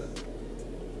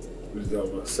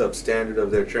substandard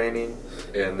of their training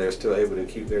and they're still able to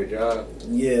keep their job.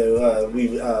 Yeah,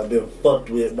 we've been fucked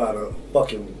with by the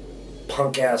fucking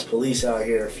punk ass police out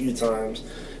here a few times,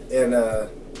 and I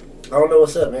don't know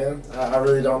what's up, man. I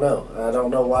really don't know. I don't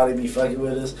know why they be fucking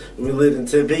with us. We lived in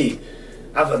Tempe.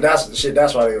 I thought that's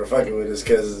why they were fucking with us,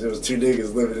 because it was two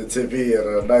niggas living in Tempe in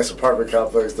a nice apartment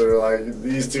complex. They were like,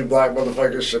 these two black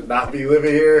motherfuckers should not be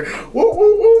living here. Woo,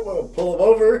 woo, woo. Pull them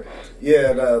over.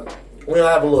 Yeah, and we're going to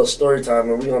have a little story time,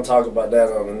 and we're going to talk about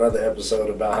that on another episode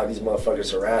about how these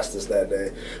motherfuckers harassed us that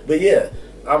day. But yeah,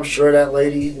 I'm sure that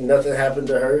lady, nothing happened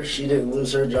to her. She didn't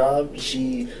lose her job.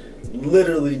 She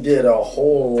literally did a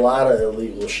whole lot of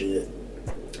illegal shit.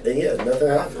 And yeah, nothing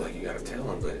happened. I feel like you gotta tell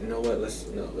them, but you know what? Let's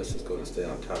just go and stay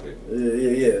on topic.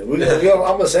 Yeah.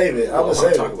 I'm gonna save it. I'm gonna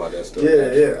save it. Talk about that stuff.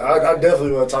 Yeah. I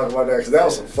definitely want to talk about that, because that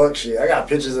was some fuck shit. I got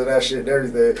pictures of that shit and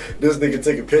everything. This nigga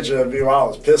took a picture of me while I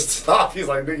was pissed off. He's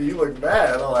like, "Nigga, you look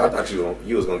mad." I'm like, I thought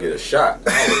you was gonna get a shot.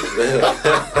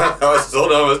 I was so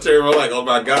dumb. I was terrible. Like, oh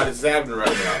my god, it's happening right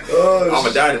now. I'm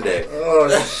gonna die today. Oh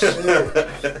shit.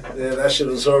 Yeah, that shit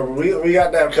was horrible. We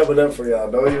got that coming up for y'all.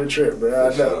 Don't even trip,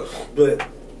 bro. I know, but.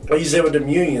 What you said with them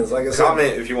unions, like I said.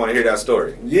 Comment if you want to hear that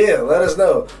story. Yeah, let us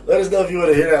know. Let us know if you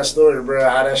want to hear that story, bro,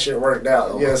 how that shit worked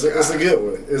out. Yeah, it's a good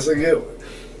one. It's a good one.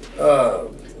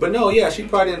 But no, yeah, she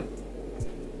probably didn't.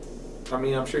 I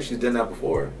mean, I'm sure she's done that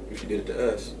before if she did it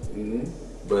to us. Mm-hmm.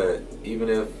 But even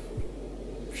if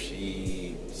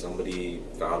somebody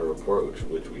filed a report,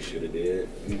 which we should have did,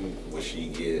 would she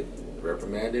get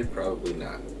reprimanded? Probably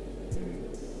not.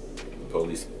 The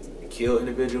police kill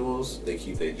individuals. They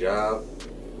keep their job.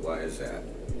 Why is that?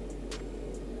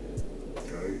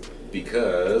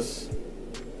 Because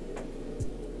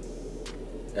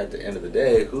at the end of the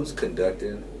day, who's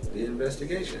conducting the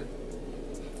investigation?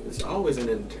 It's always an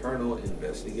internal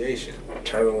investigation.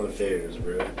 Internal affairs,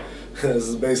 bro. This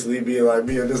is basically being like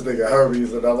me and this nigga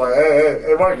homies, and I'm like,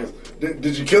 hey, Marcus,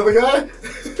 did you kill the guy?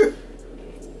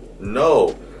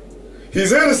 No.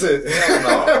 He's innocent.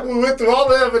 No. We went through all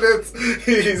the evidence.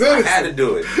 He's innocent. I had to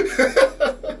do it.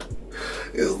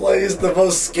 It's like, it's the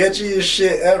most sketchiest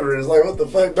shit ever. It's like, what the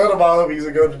fuck? None of my homies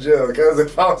would go to jail, because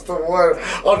if I was the one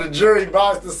on the jury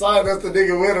box to decide if the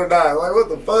nigga win or not, like, what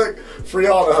the fuck? Free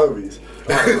all the homies.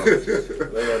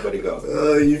 Let everybody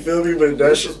go. You feel me? But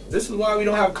this is why we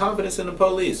don't have confidence in the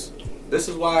police. This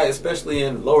is why, especially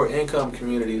in lower income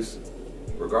communities,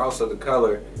 regardless of the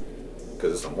color,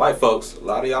 because it's some white folks, a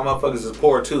lot of y'all motherfuckers is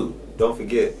poor too. Don't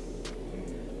forget.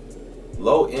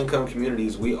 Low income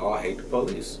communities, we all hate the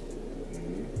police.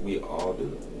 We all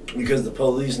do. Because the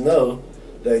police know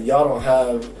that y'all don't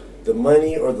have the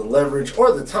money or the leverage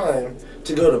or the time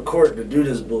to go to court to do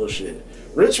this bullshit.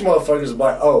 Rich motherfuckers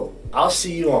like, oh, I'll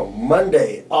see you on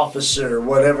Monday, officer,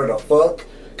 whatever the fuck,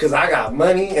 because I got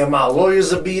money and my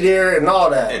lawyers will be there and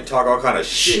all that. And talk all kind of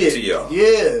shit to y'all.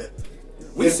 Yeah.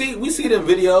 We see them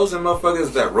videos and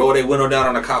motherfuckers that roll their window down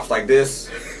on the cops like this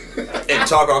and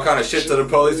talk all kind of shit to the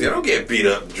police. They don't get beat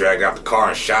up, dragged out the car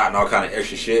and shot and all kind of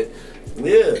extra shit.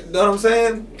 Yeah. You know what I'm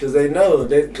saying? Because they know,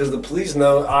 because the police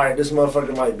know, all right, this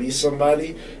motherfucker might be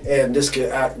somebody, and this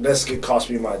could cost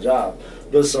me my job.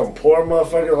 But some poor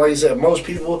motherfucker, like you said, most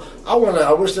people, I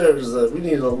wish there was we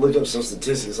need to look up some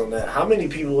statistics on that. How many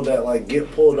people that like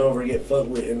get pulled over, get fucked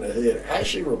with in the hood,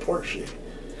 actually report shit?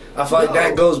 I feel like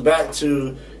that goes back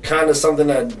to kind of something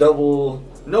that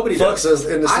nobody fucks us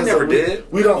in the sense I never did.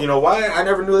 We don't. You know why? I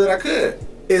never knew that I could.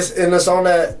 It's on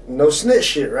that no snitch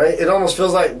shit, right? It almost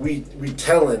feels like we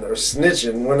telling or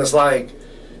snitching when it's like,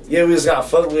 yeah, we just got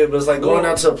fucked with, but it's like going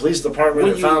out to a police department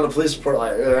and found a police report,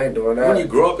 like, I ain't doing that. When you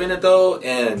grow up in it though,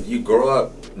 and you grow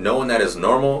up knowing that it's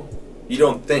normal, you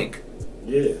don't think.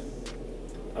 Yeah. You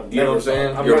know what I'm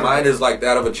saying? Your mind is like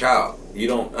that of a child. You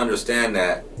don't understand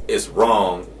that it's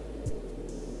wrong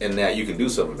and that you can do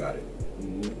something about it.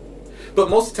 But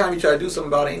most of the time you try to do something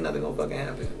about it, ain't nothing gonna fucking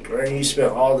happen. Right, you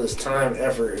spend all this time,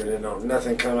 effort, and then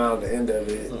nothing come out at the end of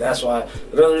it. That's why,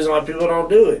 another reason why people don't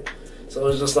do it. So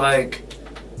it's just like,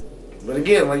 but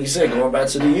again, like you said, going back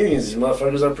to the unions, these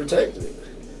motherfuckers are protected.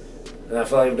 And I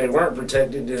feel like if they weren't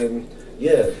protected, then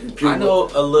Yeah. I know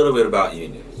a little bit about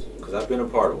unions because I've been a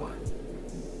part of one.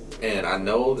 And I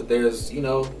know that there's, you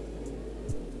know,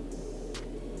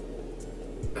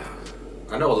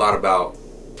 I know a lot about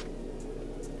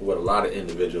what a lot of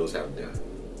individuals have done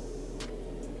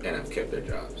and have kept their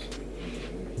jobs.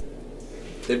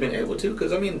 They've been able to,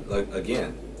 because I mean, like,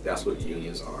 again, that's what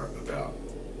unions are about.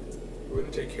 We're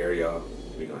going to take care of y'all.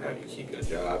 We're going to have you keep your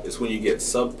job. It's when you get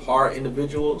subpar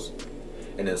individuals,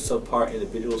 and then subpar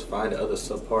individuals find other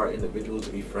subpar individuals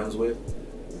to be friends with,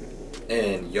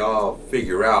 and y'all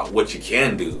figure out what you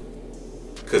can do,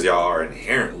 because y'all are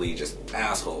inherently just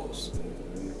assholes.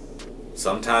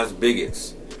 Sometimes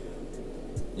bigots.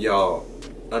 Y'all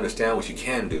understand what you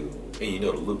can do, and you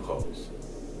know the loopholes.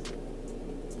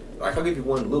 Like, I'll give you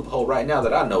one loophole right now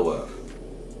that I know of.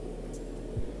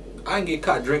 I can get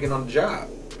caught drinking on the job.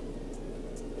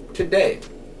 Today.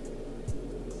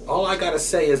 All I gotta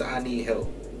say is I need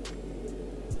help.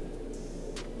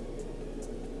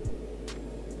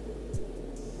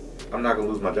 I'm not gonna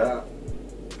lose my job.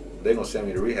 They're gonna send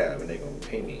me to rehab and they're gonna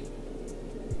pay me.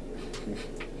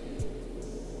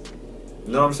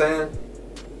 You know what I'm saying?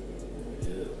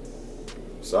 Yeah.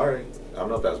 Sorry. I don't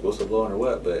know if that's whistleblowing or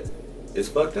what, but it's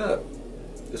fucked up.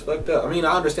 It's fucked up. I mean,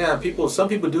 I understand some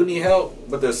people do need help,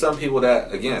 but there's some people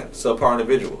that, again, subpar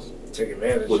individuals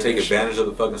will take advantage of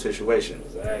the fucking situation.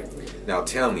 Exactly. Now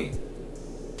tell me,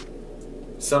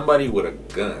 somebody with a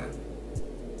gun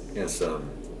and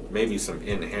maybe some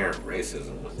inherent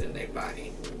racism within their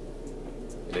body,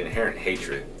 an inherent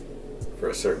hatred for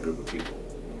a certain group of people.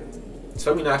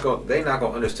 So they're not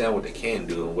gonna understand what they can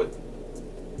do and what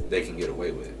they can get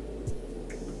away with.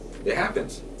 It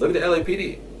happens. Look at the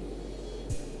LAPD.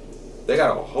 They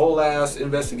got a whole ass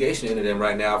investigation into them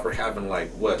right now for having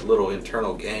little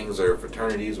internal gangs or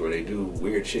fraternities where they do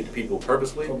weird shit to people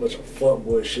purposely. A whole bunch of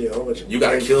fuckboy shit. A whole bunch of you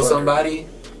gotta kill somebody.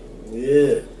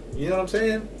 Yeah. You know what I'm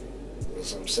saying?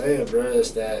 That's what I'm saying, bro.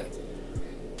 It's that,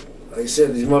 like you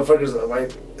said, these motherfuckers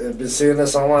have been seeing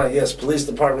this online. Yes, police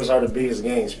departments are the biggest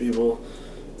gangs, people.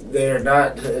 They're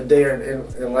not.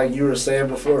 And like you were saying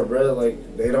before, bro.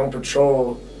 Like, they don't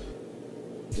patrol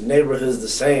the neighborhood's the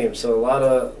same. So a lot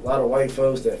of white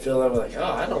folks that feel like, oh,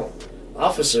 I don't.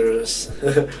 Officers.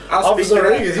 Officer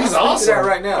Reagan, he's awesome. That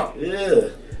right now. Yeah.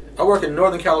 I work in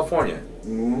Northern California.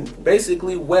 Mm-hmm.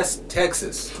 Basically West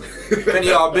Texas. If any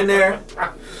of y'all been there?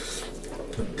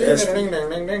 Ding,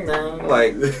 ding, ding, ding.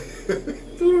 Like,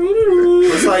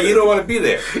 it's like you don't want to be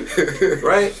there.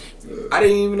 Right? I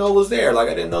didn't even know it was there. Like,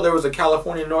 I didn't know there was a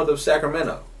California north of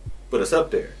Sacramento. But it's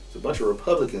up there. It's a bunch of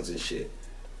Republicans and shit.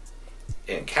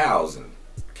 And cows and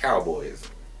cowboys.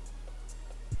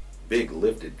 Big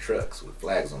lifted trucks with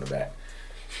flags on the back.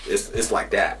 It's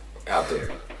like that out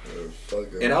there.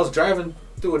 And I was driving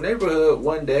through a neighborhood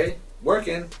one day,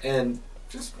 working, and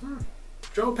just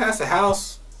drove past a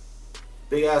house.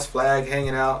 Big ass flag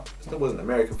hanging out. It wasn't an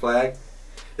American flag.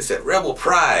 It said Rebel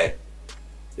Pride.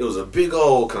 It was a big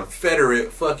old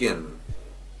Confederate fucking,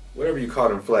 whatever you call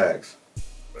them flags.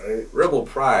 Right? Rebel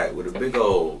Pride with a big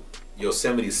old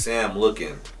Yosemite Sam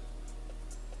looking.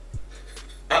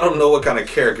 I don't know what kind of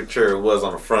caricature it was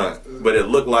on the front, but it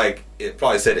looked like it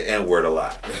probably said the N-word a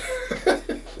lot. Yeah.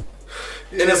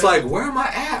 And it's like, where am I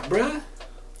at, bruh?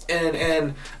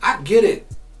 And I get it.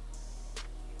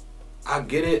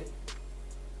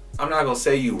 I'm not gonna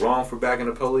say you wrong for backing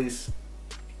the police,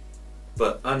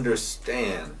 but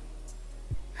understand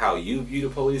how you view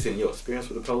the police and your experience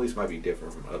with the police might be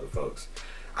different from other folks.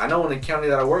 I know in the county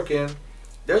that I work in,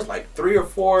 there's like 3 or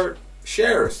 4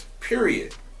 sheriffs,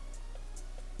 period.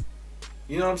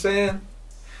 You know what I'm saying?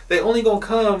 They only gonna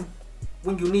come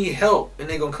when you need help, and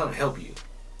they gonna come help you.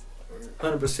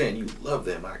 100%. You love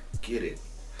them. I get it.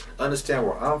 Understand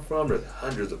where I'm from, there's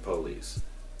hundreds of police.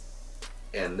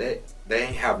 And they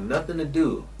ain't have nothing to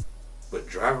do but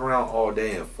drive around all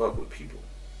day and fuck with people.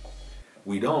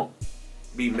 We don't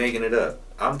be making it up.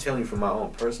 I'm telling you from my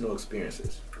own personal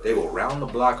experiences. They will round the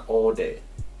block all day.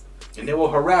 And they will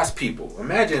harass people.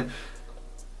 Imagine,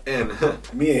 and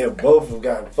me and him both have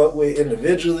gotten fucked with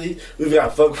individually. We've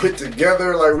got fucked with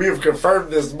together. Like, we have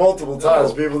confirmed this multiple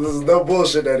times, people. This is no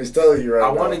bullshit that he's telling you right now.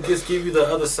 I want to just give you the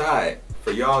other side.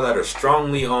 For y'all that are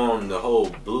strongly on the whole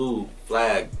blue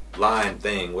flag line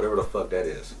thing, whatever the fuck that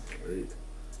is. Right.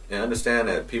 And understand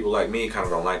that people like me kind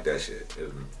of don't like that shit.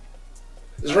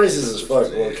 It's racist as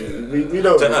fuck, yeah. We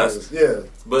know to us. Is. Yeah.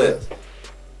 But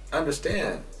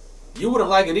understand, you wouldn't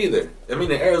like it either. I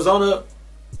mean, in Arizona,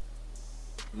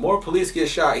 more police get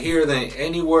shot here than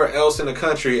anywhere else in the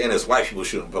country, and it's white people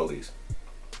shooting police.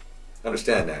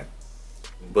 Understand that.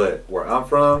 But where I'm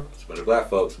from, it's a bunch of black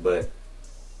folks, but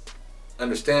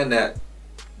understand that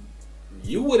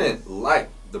you wouldn't like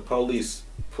the police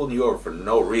pulling you over for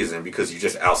no reason because you're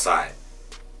just outside.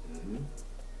 Mm-hmm.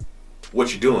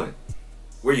 What you doing?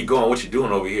 Where you going? What you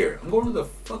doing over here? I'm going to the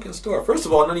fucking store. First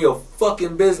of all, none of your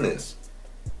fucking business.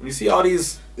 When you see all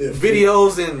these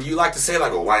videos and you like to say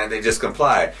like, well, why didn't they just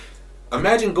comply?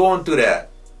 Imagine going through that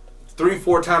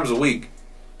 3-4 times a week,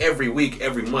 every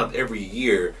month, every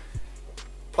year,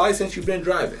 probably since you've been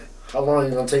driving. How long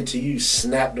is it gonna take till you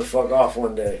snap the fuck off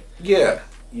one day? Yeah.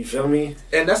 You feel me?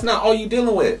 And that's not all you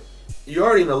dealing with. You're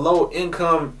already in a low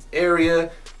income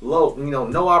area,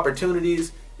 no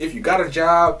opportunities. If you got a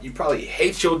job, you probably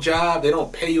hate your job. They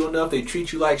don't pay you enough. They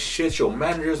treat you like shit. Your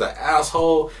manager's an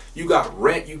asshole. You got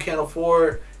rent you can't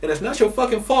afford. And it's not your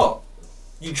fucking fault.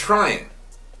 You trying.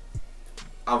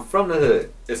 I'm from the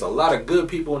hood. It's a lot of good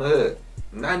people in the hood.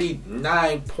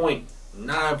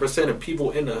 99.9% of people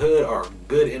in the hood are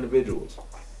good individuals.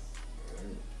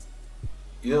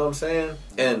 You know what I'm saying?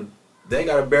 And they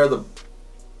got to bear the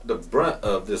brunt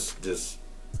of this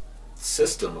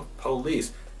system of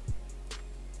police.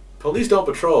 Police don't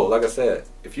patrol, like I said.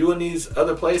 If you in these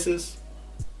other places,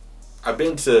 I've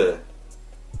been to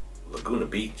Laguna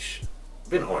Beach.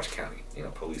 I've been to Orange County.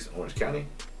 Police in Orange County.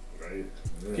 Right.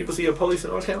 Yeah. People see a police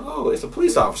in Orange County. Oh, it's a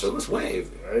police officer. Let's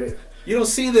wave. Right. You don't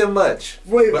see them much.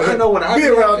 Wait, but I know when I be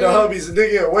around the hubbies and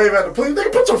nigga wave at the police,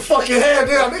 nigga, put your fucking hand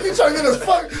down. Nigga trying to get us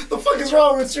fuck. The fuck is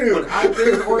wrong with you? When I've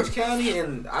been in Orange County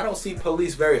and I don't see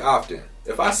police very often.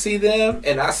 If I see them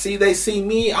and I see they see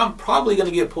me, I'm probably gonna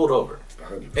get pulled over.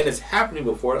 100%. And it's happening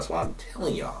before. That's why I'm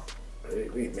telling y'all.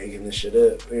 We ain't making this shit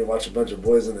up. We ain't watch a bunch of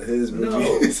Boys in the Hoods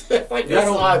movies. No. Like, y'all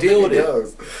don't deal with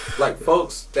it. Like,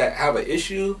 folks that have an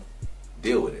issue,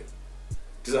 deal with it.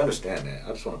 Just understand that.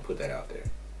 I just want to put that out there.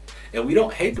 And we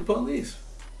don't hate the police.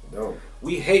 No.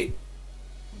 We hate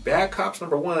bad cops,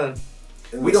 number one.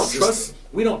 We don't trust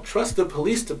the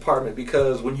police department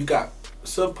because when you got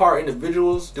subpar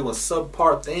individuals doing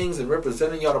subpar things and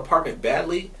representing y'all department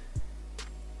badly,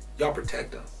 y'all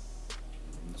protect them.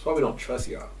 That's why we don't trust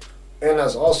y'all. And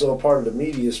that's also a part of the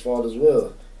media's fault as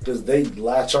well. Because they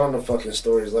latch on to fucking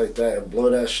stories like that and blow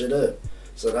that shit up.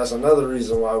 So that's another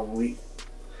reason why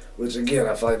which again,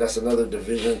 I feel like that's another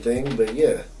division thing. But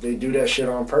yeah, they do that shit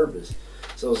on purpose.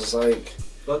 So it's just like...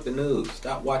 Fuck the news.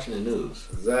 Stop watching the news.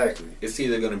 Exactly. It's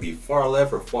either going to be far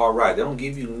left or far right. They don't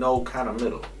give you no kind of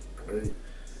middle. Right.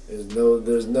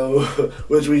 There's no,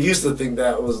 which we used to think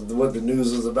that was what the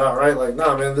news was about, right? Like,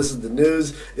 nah, man, this is the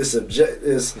news. It's just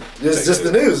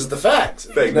the news. It's the facts.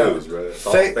 Fake news, bro. It's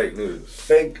all fake news.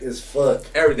 Fake as fuck.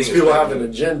 Everything. These people have an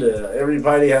agenda.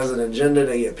 Everybody has an agenda.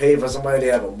 They get paid for somebody. They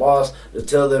have a boss to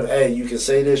tell them, hey, you can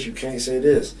say this, you can't say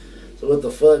this. So what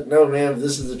the fuck? No, man, if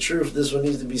this is the truth, this one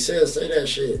needs to be said. Say that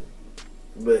shit.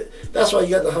 But that's why you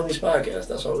got the Homies podcast.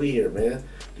 That's why we here, man.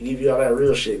 To give you all that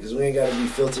real shit. Because we ain't got to be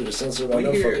filtered or censored by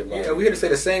no fucking body. Yeah, we here to say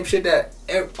the same shit that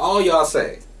all y'all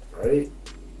say. Right?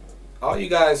 All you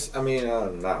guys, I mean,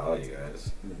 not all you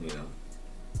guys. You know.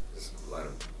 There's a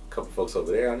couple folks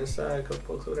over there on this side, a couple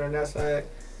folks over there on that side.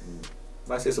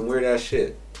 Might say some weird ass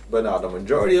shit. But no, the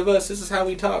majority of us, this is how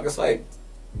we talk. It's like,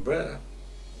 bruh,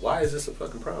 why is this a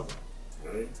fucking problem?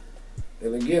 Right?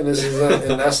 And again, this is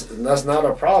that's not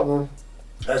a problem.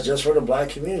 That's just for the black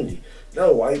community.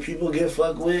 No, white people get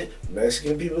fucked with,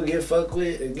 Mexican people get fucked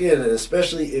with. Again, and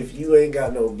especially if you ain't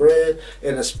got no bread,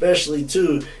 and especially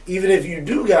too, even if you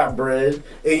do got bread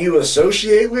and you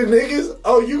associate with niggas,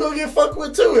 oh, you gonna get fucked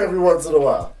with too every once in a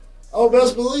while. Oh,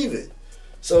 best believe it.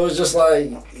 So it's just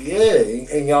like, yeah,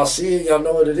 and y'all see it, y'all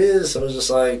know what it is. So it's just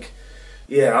like,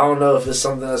 yeah, I don't know if it's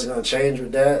something that's gonna change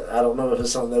with that. I don't know if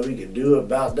it's something that we can do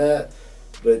about that.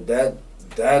 But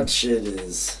that shit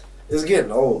is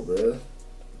getting old, bro.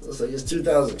 It's like it's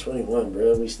 2021,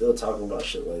 bro. We still talking about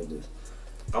shit like this.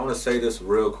 I want to say this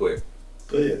real quick.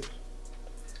 Go ahead.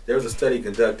 There was a study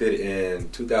conducted in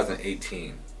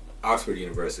 2018, Oxford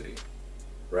University,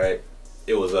 right?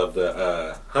 It was of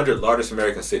the 100 largest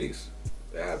American cities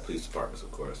that have police departments,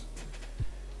 of course.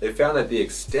 They found that the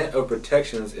extent of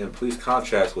protections in police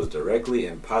contracts was directly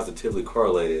and positively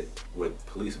correlated with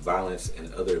police violence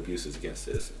and other abuses against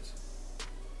citizens.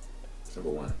 That's number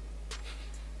one.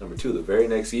 Number two, the very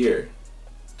next year,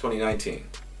 2019,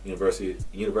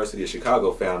 University of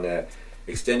Chicago found that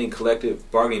extending collective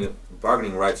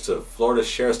bargaining rights to Florida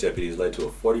sheriff's deputies led to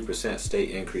a 40% state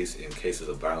increase in cases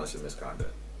of violence and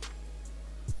misconduct.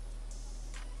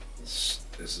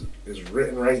 It's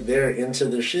written right there into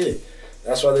the shit.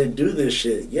 That's why they do this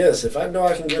shit. Yes, if I know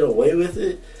I can get away with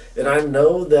it, and I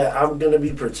know that I'm going to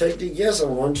be protected, yes,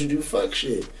 I'm going to do fuck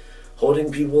shit.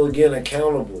 Holding people, again,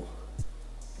 accountable.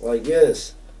 Like,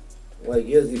 yes. Like,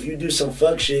 yes, if you do some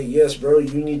fuck shit, yes, bro,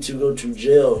 you need to go to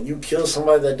jail. You kill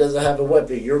somebody that doesn't have a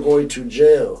weapon, you're going to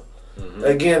jail. Mm-hmm.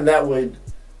 Again, that would...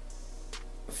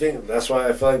 that's why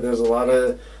I feel like there's a lot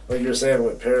of, like you're saying,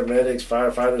 with paramedics,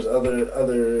 firefighters,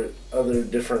 other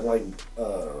different, like,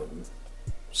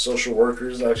 social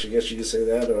workers, I guess you could say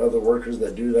that, or other workers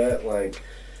that do that, like,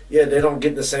 yeah, they don't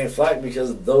get the same flack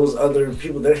because those other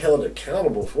people, they're held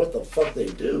accountable for what the fuck they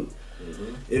do.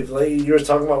 Mm-hmm. If, like, you were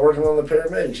talking about working on the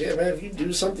paramedics, yeah, man, if you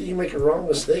do something, you make a wrong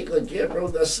mistake, like, yeah, bro,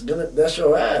 that's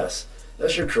your ass.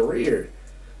 That's your career.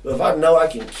 But if I know I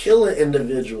can kill an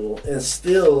individual and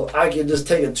still I can just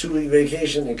take a 2-week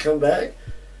vacation and come back,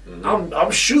 mm-hmm.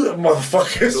 I'm shooting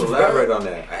motherfuckers. To elaborate on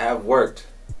that, I have worked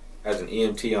as an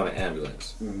EMT on an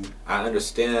ambulance. Mm-hmm. I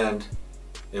understand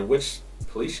in which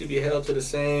police should be held to the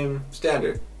same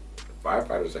standard.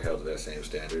 Firefighters are held to that same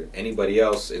standard. Anybody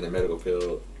else in the medical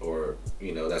field or,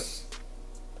 that's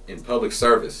in public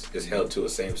service is held to a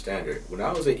same standard. When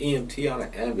I was an EMT on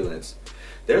an ambulance,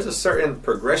 there's a certain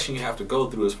progression you have to go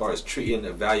through as far as treating,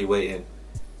 evaluating,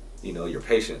 your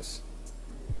patients.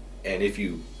 And if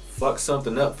you fuck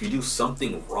something up, if you do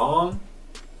something wrong,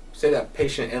 say that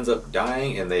patient ends up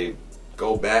dying and they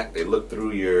go back, they look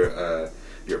through your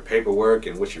paperwork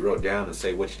and what you wrote down and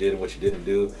say what you did and what you didn't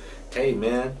do. Hey,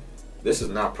 man, this is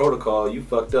not protocol. You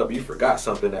fucked up. You forgot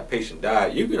something. That patient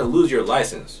died. You're going to lose your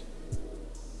license,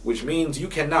 which means you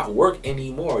cannot work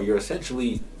anymore. You got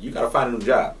to find a new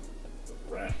job.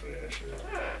 Right for that shit.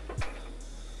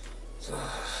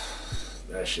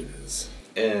 That shit is.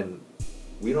 And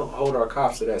we don't hold our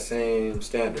cops to that same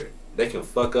standard. They can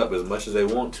fuck up as much as they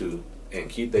want to and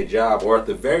keep their job, or at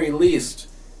the very least,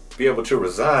 be able to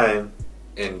resign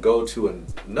and go to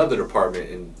another department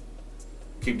and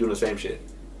keep doing the same shit.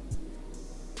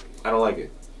 I don't like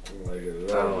it. I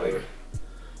don't like it.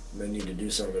 They need to do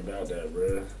something about that,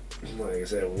 bro. Like I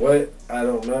said, what? I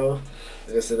don't know.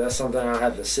 Like I said, that's something I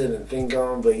have to sit and think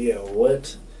on. But yeah,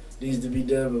 what needs to be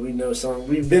done? But we know something.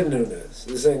 We've been doing this.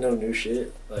 This ain't no new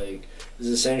shit. Like, it's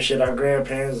the same shit our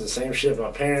grandparents, the same shit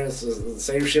my parents, the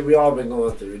same shit we all been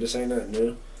going through. This ain't nothing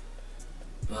new.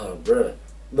 Oh, bro.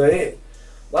 But hey,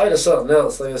 light of something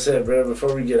else. Like I said, bro,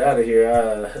 before we get out of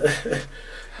here,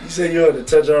 you said you wanted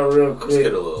to touch on real quick. Let's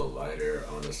get a little lighter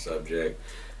on the subject.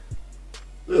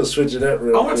 We'll switch it up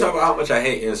real quick. I want to talk about how much I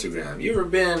hate Instagram. You ever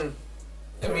been...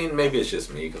 maybe it's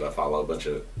just me because I follow a bunch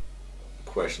of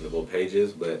questionable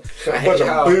pages, but a bunch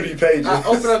of booty pages. I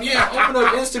open up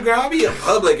Instagram. I'll be in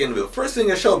public and the first thing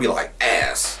that show be like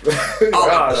ass. Shit.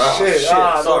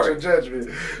 Sorry. Don't judge me.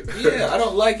 Yeah, I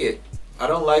don't like it.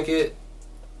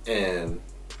 And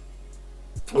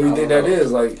what do you think that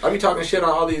is? Like, I be talking shit on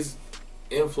all these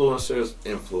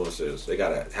influencers. They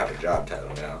gotta have a job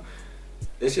title now.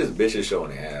 It's just bitches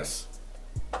showing their ass.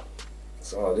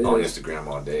 That's all it is. On Instagram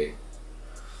all day.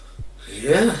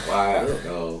 Yeah. Why? I don't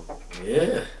know.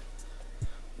 Yeah.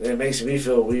 It makes me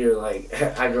feel weird. Like,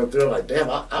 I go through it like,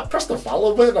 damn, I pressed the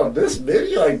follow button on this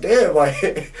video. Like, damn,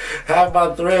 like, have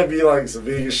my thread be like some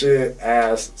vegan shit,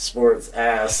 ass, sports,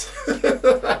 ass.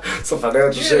 Some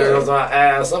financial shit goes on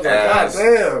ass. I'm like, god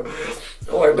damn.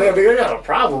 I'm like, damn, nigga, I got a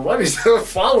problem. Why do you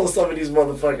follow some of these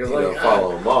motherfuckers? You don't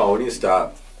follow them all. We need to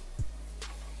stop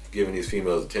giving these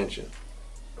females attention.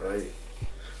 Right.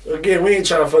 Again, we ain't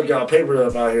trying to fuck y'all paper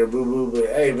up out here, boo boo. But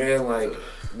hey, man, like,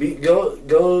 go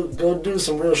do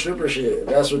some real stripper shit.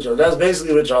 That's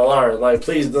basically what y'all are. Like,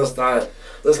 please, let's not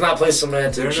play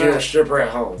semantics. You're a stripper at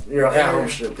home. You're an at home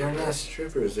stripper. They're not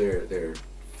strippers. They're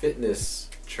fitness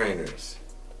trainers,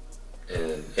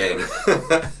 and they're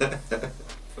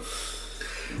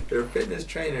fitness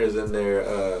trainers, and they're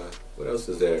what else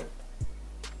is there?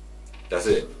 That's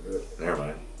it. Never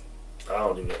mind. I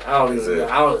don't even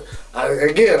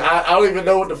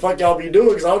know what the fuck y'all be doing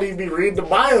because I don't even be reading the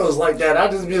bios like that. I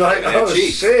just be like,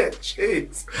 shit,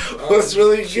 cheeks. What's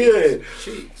really good?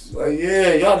 Cheeks. Like,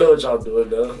 yeah, y'all know what y'all doing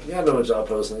though. Y'all know what y'all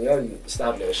posting. Y'all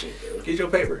stop that shit, bro. Get your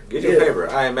paper. Get your paper.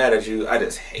 I ain't mad at you. I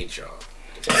just hate y'all.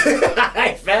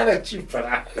 I ain't mad at you, but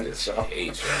I just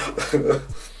hate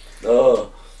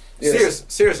y'all. Yes.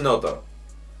 Serious note though.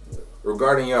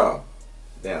 Regarding y'all,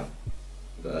 the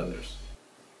others.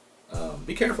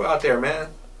 Be careful out there, man.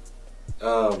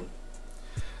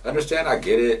 Understand, I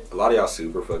get it. A lot of y'all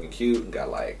super fucking cute and got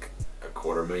like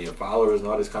 250,000 followers and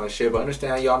all this kind of shit. But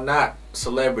understand, y'all not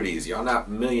celebrities. Y'all not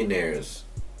millionaires.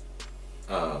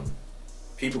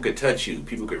 People could touch you.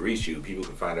 People could reach you. People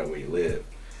could find out where you live.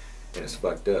 And it's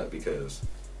fucked up because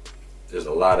there's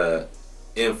a lot of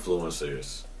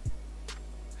influencers.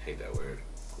 I hate that word.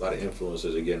 A lot of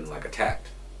influencers are getting like attacked.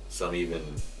 Some even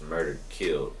murdered,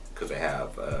 killed. Because they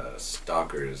have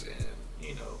stalkers and,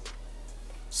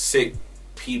 sick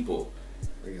people.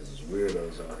 Niggas is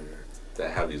weirdos out here.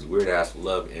 That have these weird ass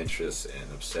love interests and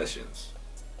obsessions.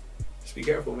 Just be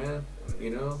careful, man.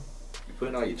 You know, you're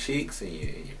putting all your cheeks and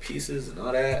your pieces and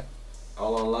all that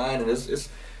all online, and it's.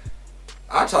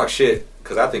 I talk shit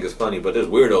because I think it's funny, but there's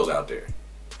weirdos out there.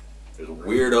 There's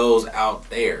weirdos out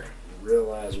there.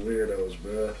 Real ass weirdos,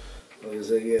 bro. Like I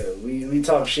said, yeah, we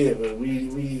talk shit, but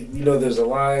we know there's a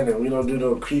line, and we don't do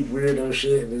no creep weirdo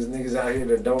shit, and there's niggas out here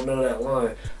that don't know that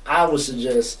line. I would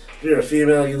suggest, if you're a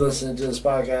female, you listening to this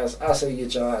podcast, I say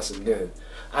get your ass a gun.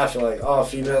 I feel like all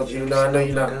females, even though I know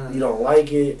you don't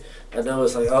like it, I know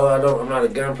it's like, I'm not a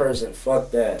gun person,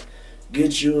 fuck that.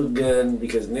 Get you a gun,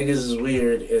 because niggas is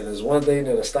weird, and there's one thing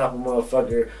that'll stop a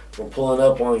motherfucker from pulling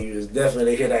up on you is definitely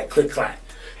they hear that click clack.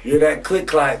 You're that click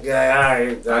clack guy,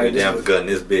 alright. I get damn gun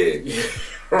this big. It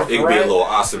could be a little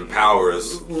Austin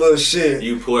Powers. Little shit.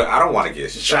 You put, I don't want to get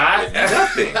shot with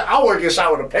nothing. I want to get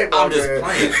shot with a paintball gun. I'm just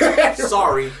playing.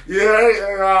 Sorry.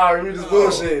 Yeah, you just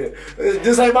bullshit.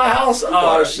 This ain't my house?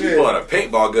 Shit. You bought a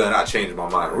paintball gun, I changed my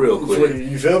mind real quick.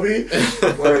 You feel me?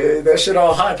 Like, that shit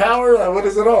all high power? Like, what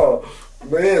is it all?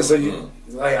 Man, so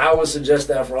like, I would suggest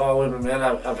that for all women, man.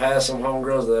 I've had some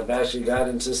homegirls that have actually got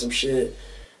into some shit,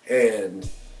 and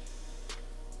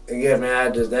yeah,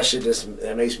 man, that shit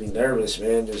that makes me nervous,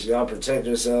 man. Just y'all protect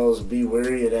yourselves, be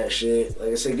wary of that shit. Like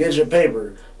I said, get your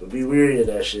paper, but be wary of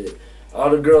that shit. All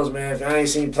the girls, man, if I ain't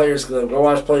seen Players Club, go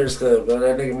watch Players Club. That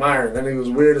nigga Myron, that nigga was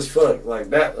weird as fuck. Like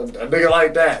that, a nigga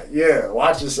like that. Yeah,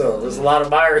 watch yourself. There's a lot of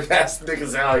Myron ass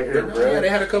niggas out here, bro. Yeah, they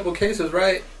had a couple cases,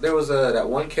 right? There was that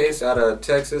one case out of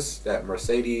Texas, that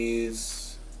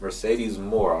Mercedes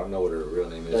Moore. I don't know what her real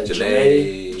name is. Like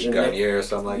Janae Garnier or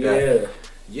something like that.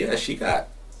 Yeah, she got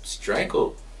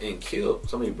strangled and killed.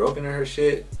 Somebody broke into her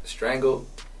shit, strangled,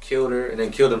 killed her, and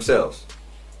then killed themselves.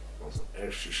 That's some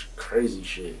extra crazy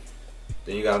shit.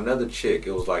 Then you got another chick.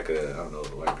 It was like I don't know,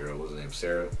 the white girl. What was her name?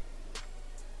 Sarah?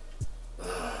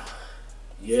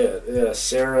 Yeah,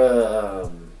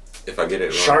 Sarah. If I get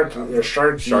it wrong.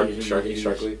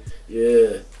 Sharky.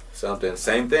 Yeah. Something.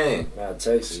 Same thing.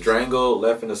 Texas. Strangled,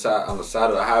 left on the side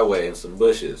of the highway in some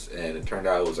bushes, and it turned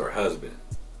out it was her husband.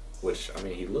 Which, I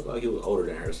mean, he looked like he was older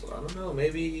than her, so I don't know.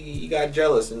 Maybe he got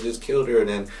jealous and just killed her, and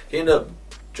then he ended up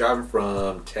driving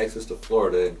from Texas to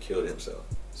Florida and killed himself.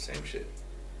 Same shit.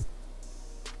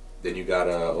 Then you got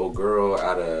a old girl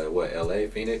out of, LA,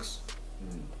 Phoenix?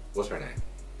 What's her name?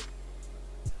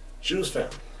 She was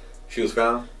found. She was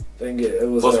found? It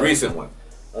was most recent one.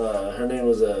 Her name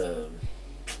was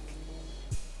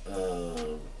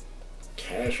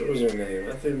Cash. What was her name?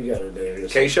 I think we got her name.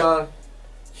 Kayshawn?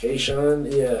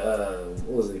 Kayshawn? Yeah.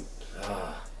 What was it?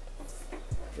 I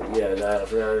forgot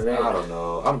her name. I don't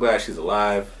know. I'm glad she's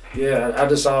alive. Yeah, I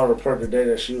just saw a report today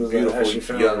that she was beautiful actually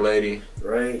found. Young lady.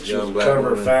 Right? She young was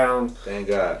recovered, found. Thank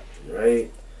God. Right?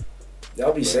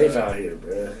 Y'all be safe out here,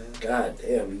 bro. God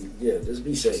damn. Yeah, just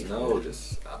be safe. I don't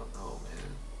know,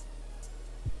 man.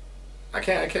 I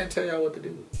can't tell y'all what to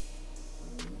do.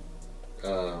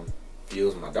 If it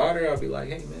was my daughter, I'd be like,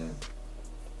 hey, man,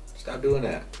 stop doing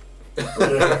that.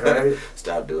 Right?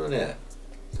 Stop doing that.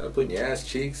 Stop putting your ass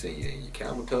cheeks and your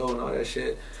camel toe and all that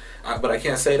shit. But I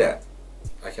can't say that.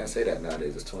 I can't say that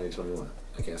nowadays. It's 2021.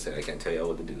 I can't tell y'all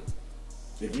what to do.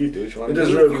 If you do what you want to do,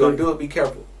 if you're going to do it, be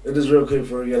careful. It is real quick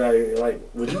before we get out of here. Like,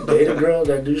 would you date a girl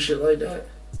that do shit like that?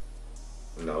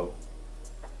 No.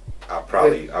 I'll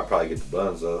probably get the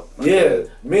buns though. Yeah,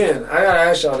 man, I gotta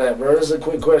ask y'all that, bro. This is a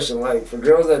quick question. Like, for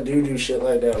girls that do shit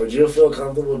like that, would you feel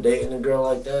comfortable dating a girl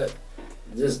like that?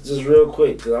 Just real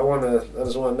quick, cause I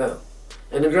just wanna know.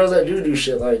 And the girls that do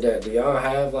shit like that, do y'all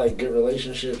have like good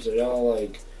relationships? Or y'all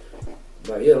like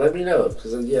yeah, let me know,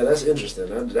 cause that's interesting.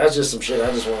 That's just some shit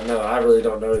I just want to know. I really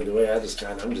don't know either way. I'm just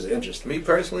interested. Me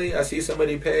personally, I see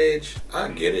somebody page. I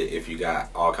get it if you got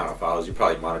all kind of followers. You're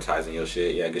probably monetizing your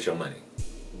shit. Yeah, get your money.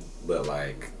 But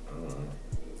like,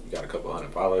 you got a couple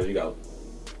hundred followers. You got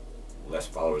less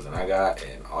followers than I got,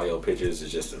 and all your pictures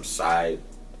is just some side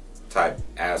type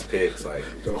ass pics, like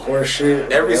the horse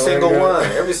shit. Every single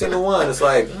one. It's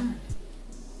like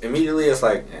immediately, it's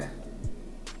like,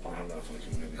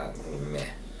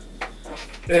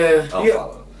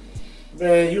 follow.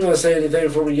 Man, you want to say anything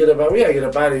before we get up out? We gotta get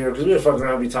up out of here because we'll fuck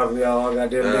around and be talking to y'all all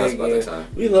goddamn day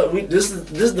again. This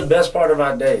is the best part of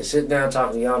our day. Sitting down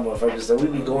talking to y'all motherfuckers. So we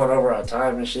be going over our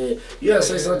time and shit. You gotta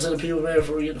say something to the people, man,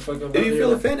 before we get the fuck up. If you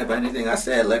feel offended by anything I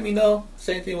said, let me know.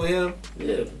 Same thing with him.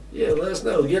 Yeah, let us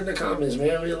know. Get in the comments,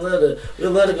 man. We'll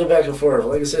let it go back and forth.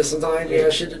 Like I said, sometimes you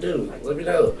got shit to do. Let me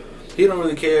know. He don't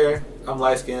really care. I'm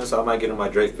light skinned, so I might get in my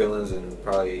Drake feelings and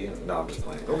probably, no, I'm just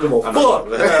playing. Don't give a fuck.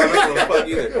 I'm not gonna fuck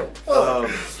either.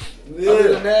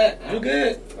 Other than that, I'm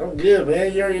good. I'm good,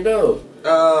 man. You already know.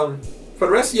 For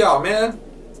the rest of y'all, man,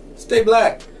 stay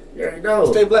black. You already know.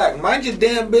 Stay black. Mind your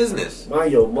damn business.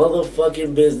 Mind your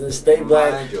motherfucking business. Stay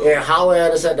black. And holler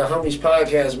at us at the Homies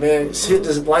Podcast, man. Hit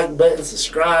the like button,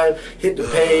 subscribe, hit the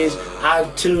page,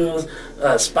 iTunes,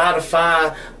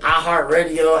 Spotify,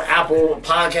 iHeartRadio, Apple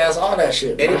Podcasts, all that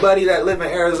shit. Man. Anybody that live in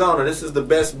Arizona, this is the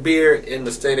best beer in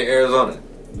the state of Arizona.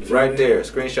 Right there.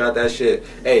 Screenshot that shit.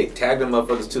 Hey, tag them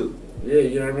motherfuckers too. Yeah,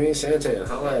 you know what I mean? Santana,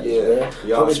 holla at us,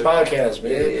 man. Homies Podcast,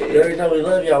 man. You already know we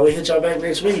love y'all. We hit y'all back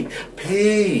next week.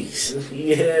 Peace.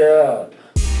 Yeah.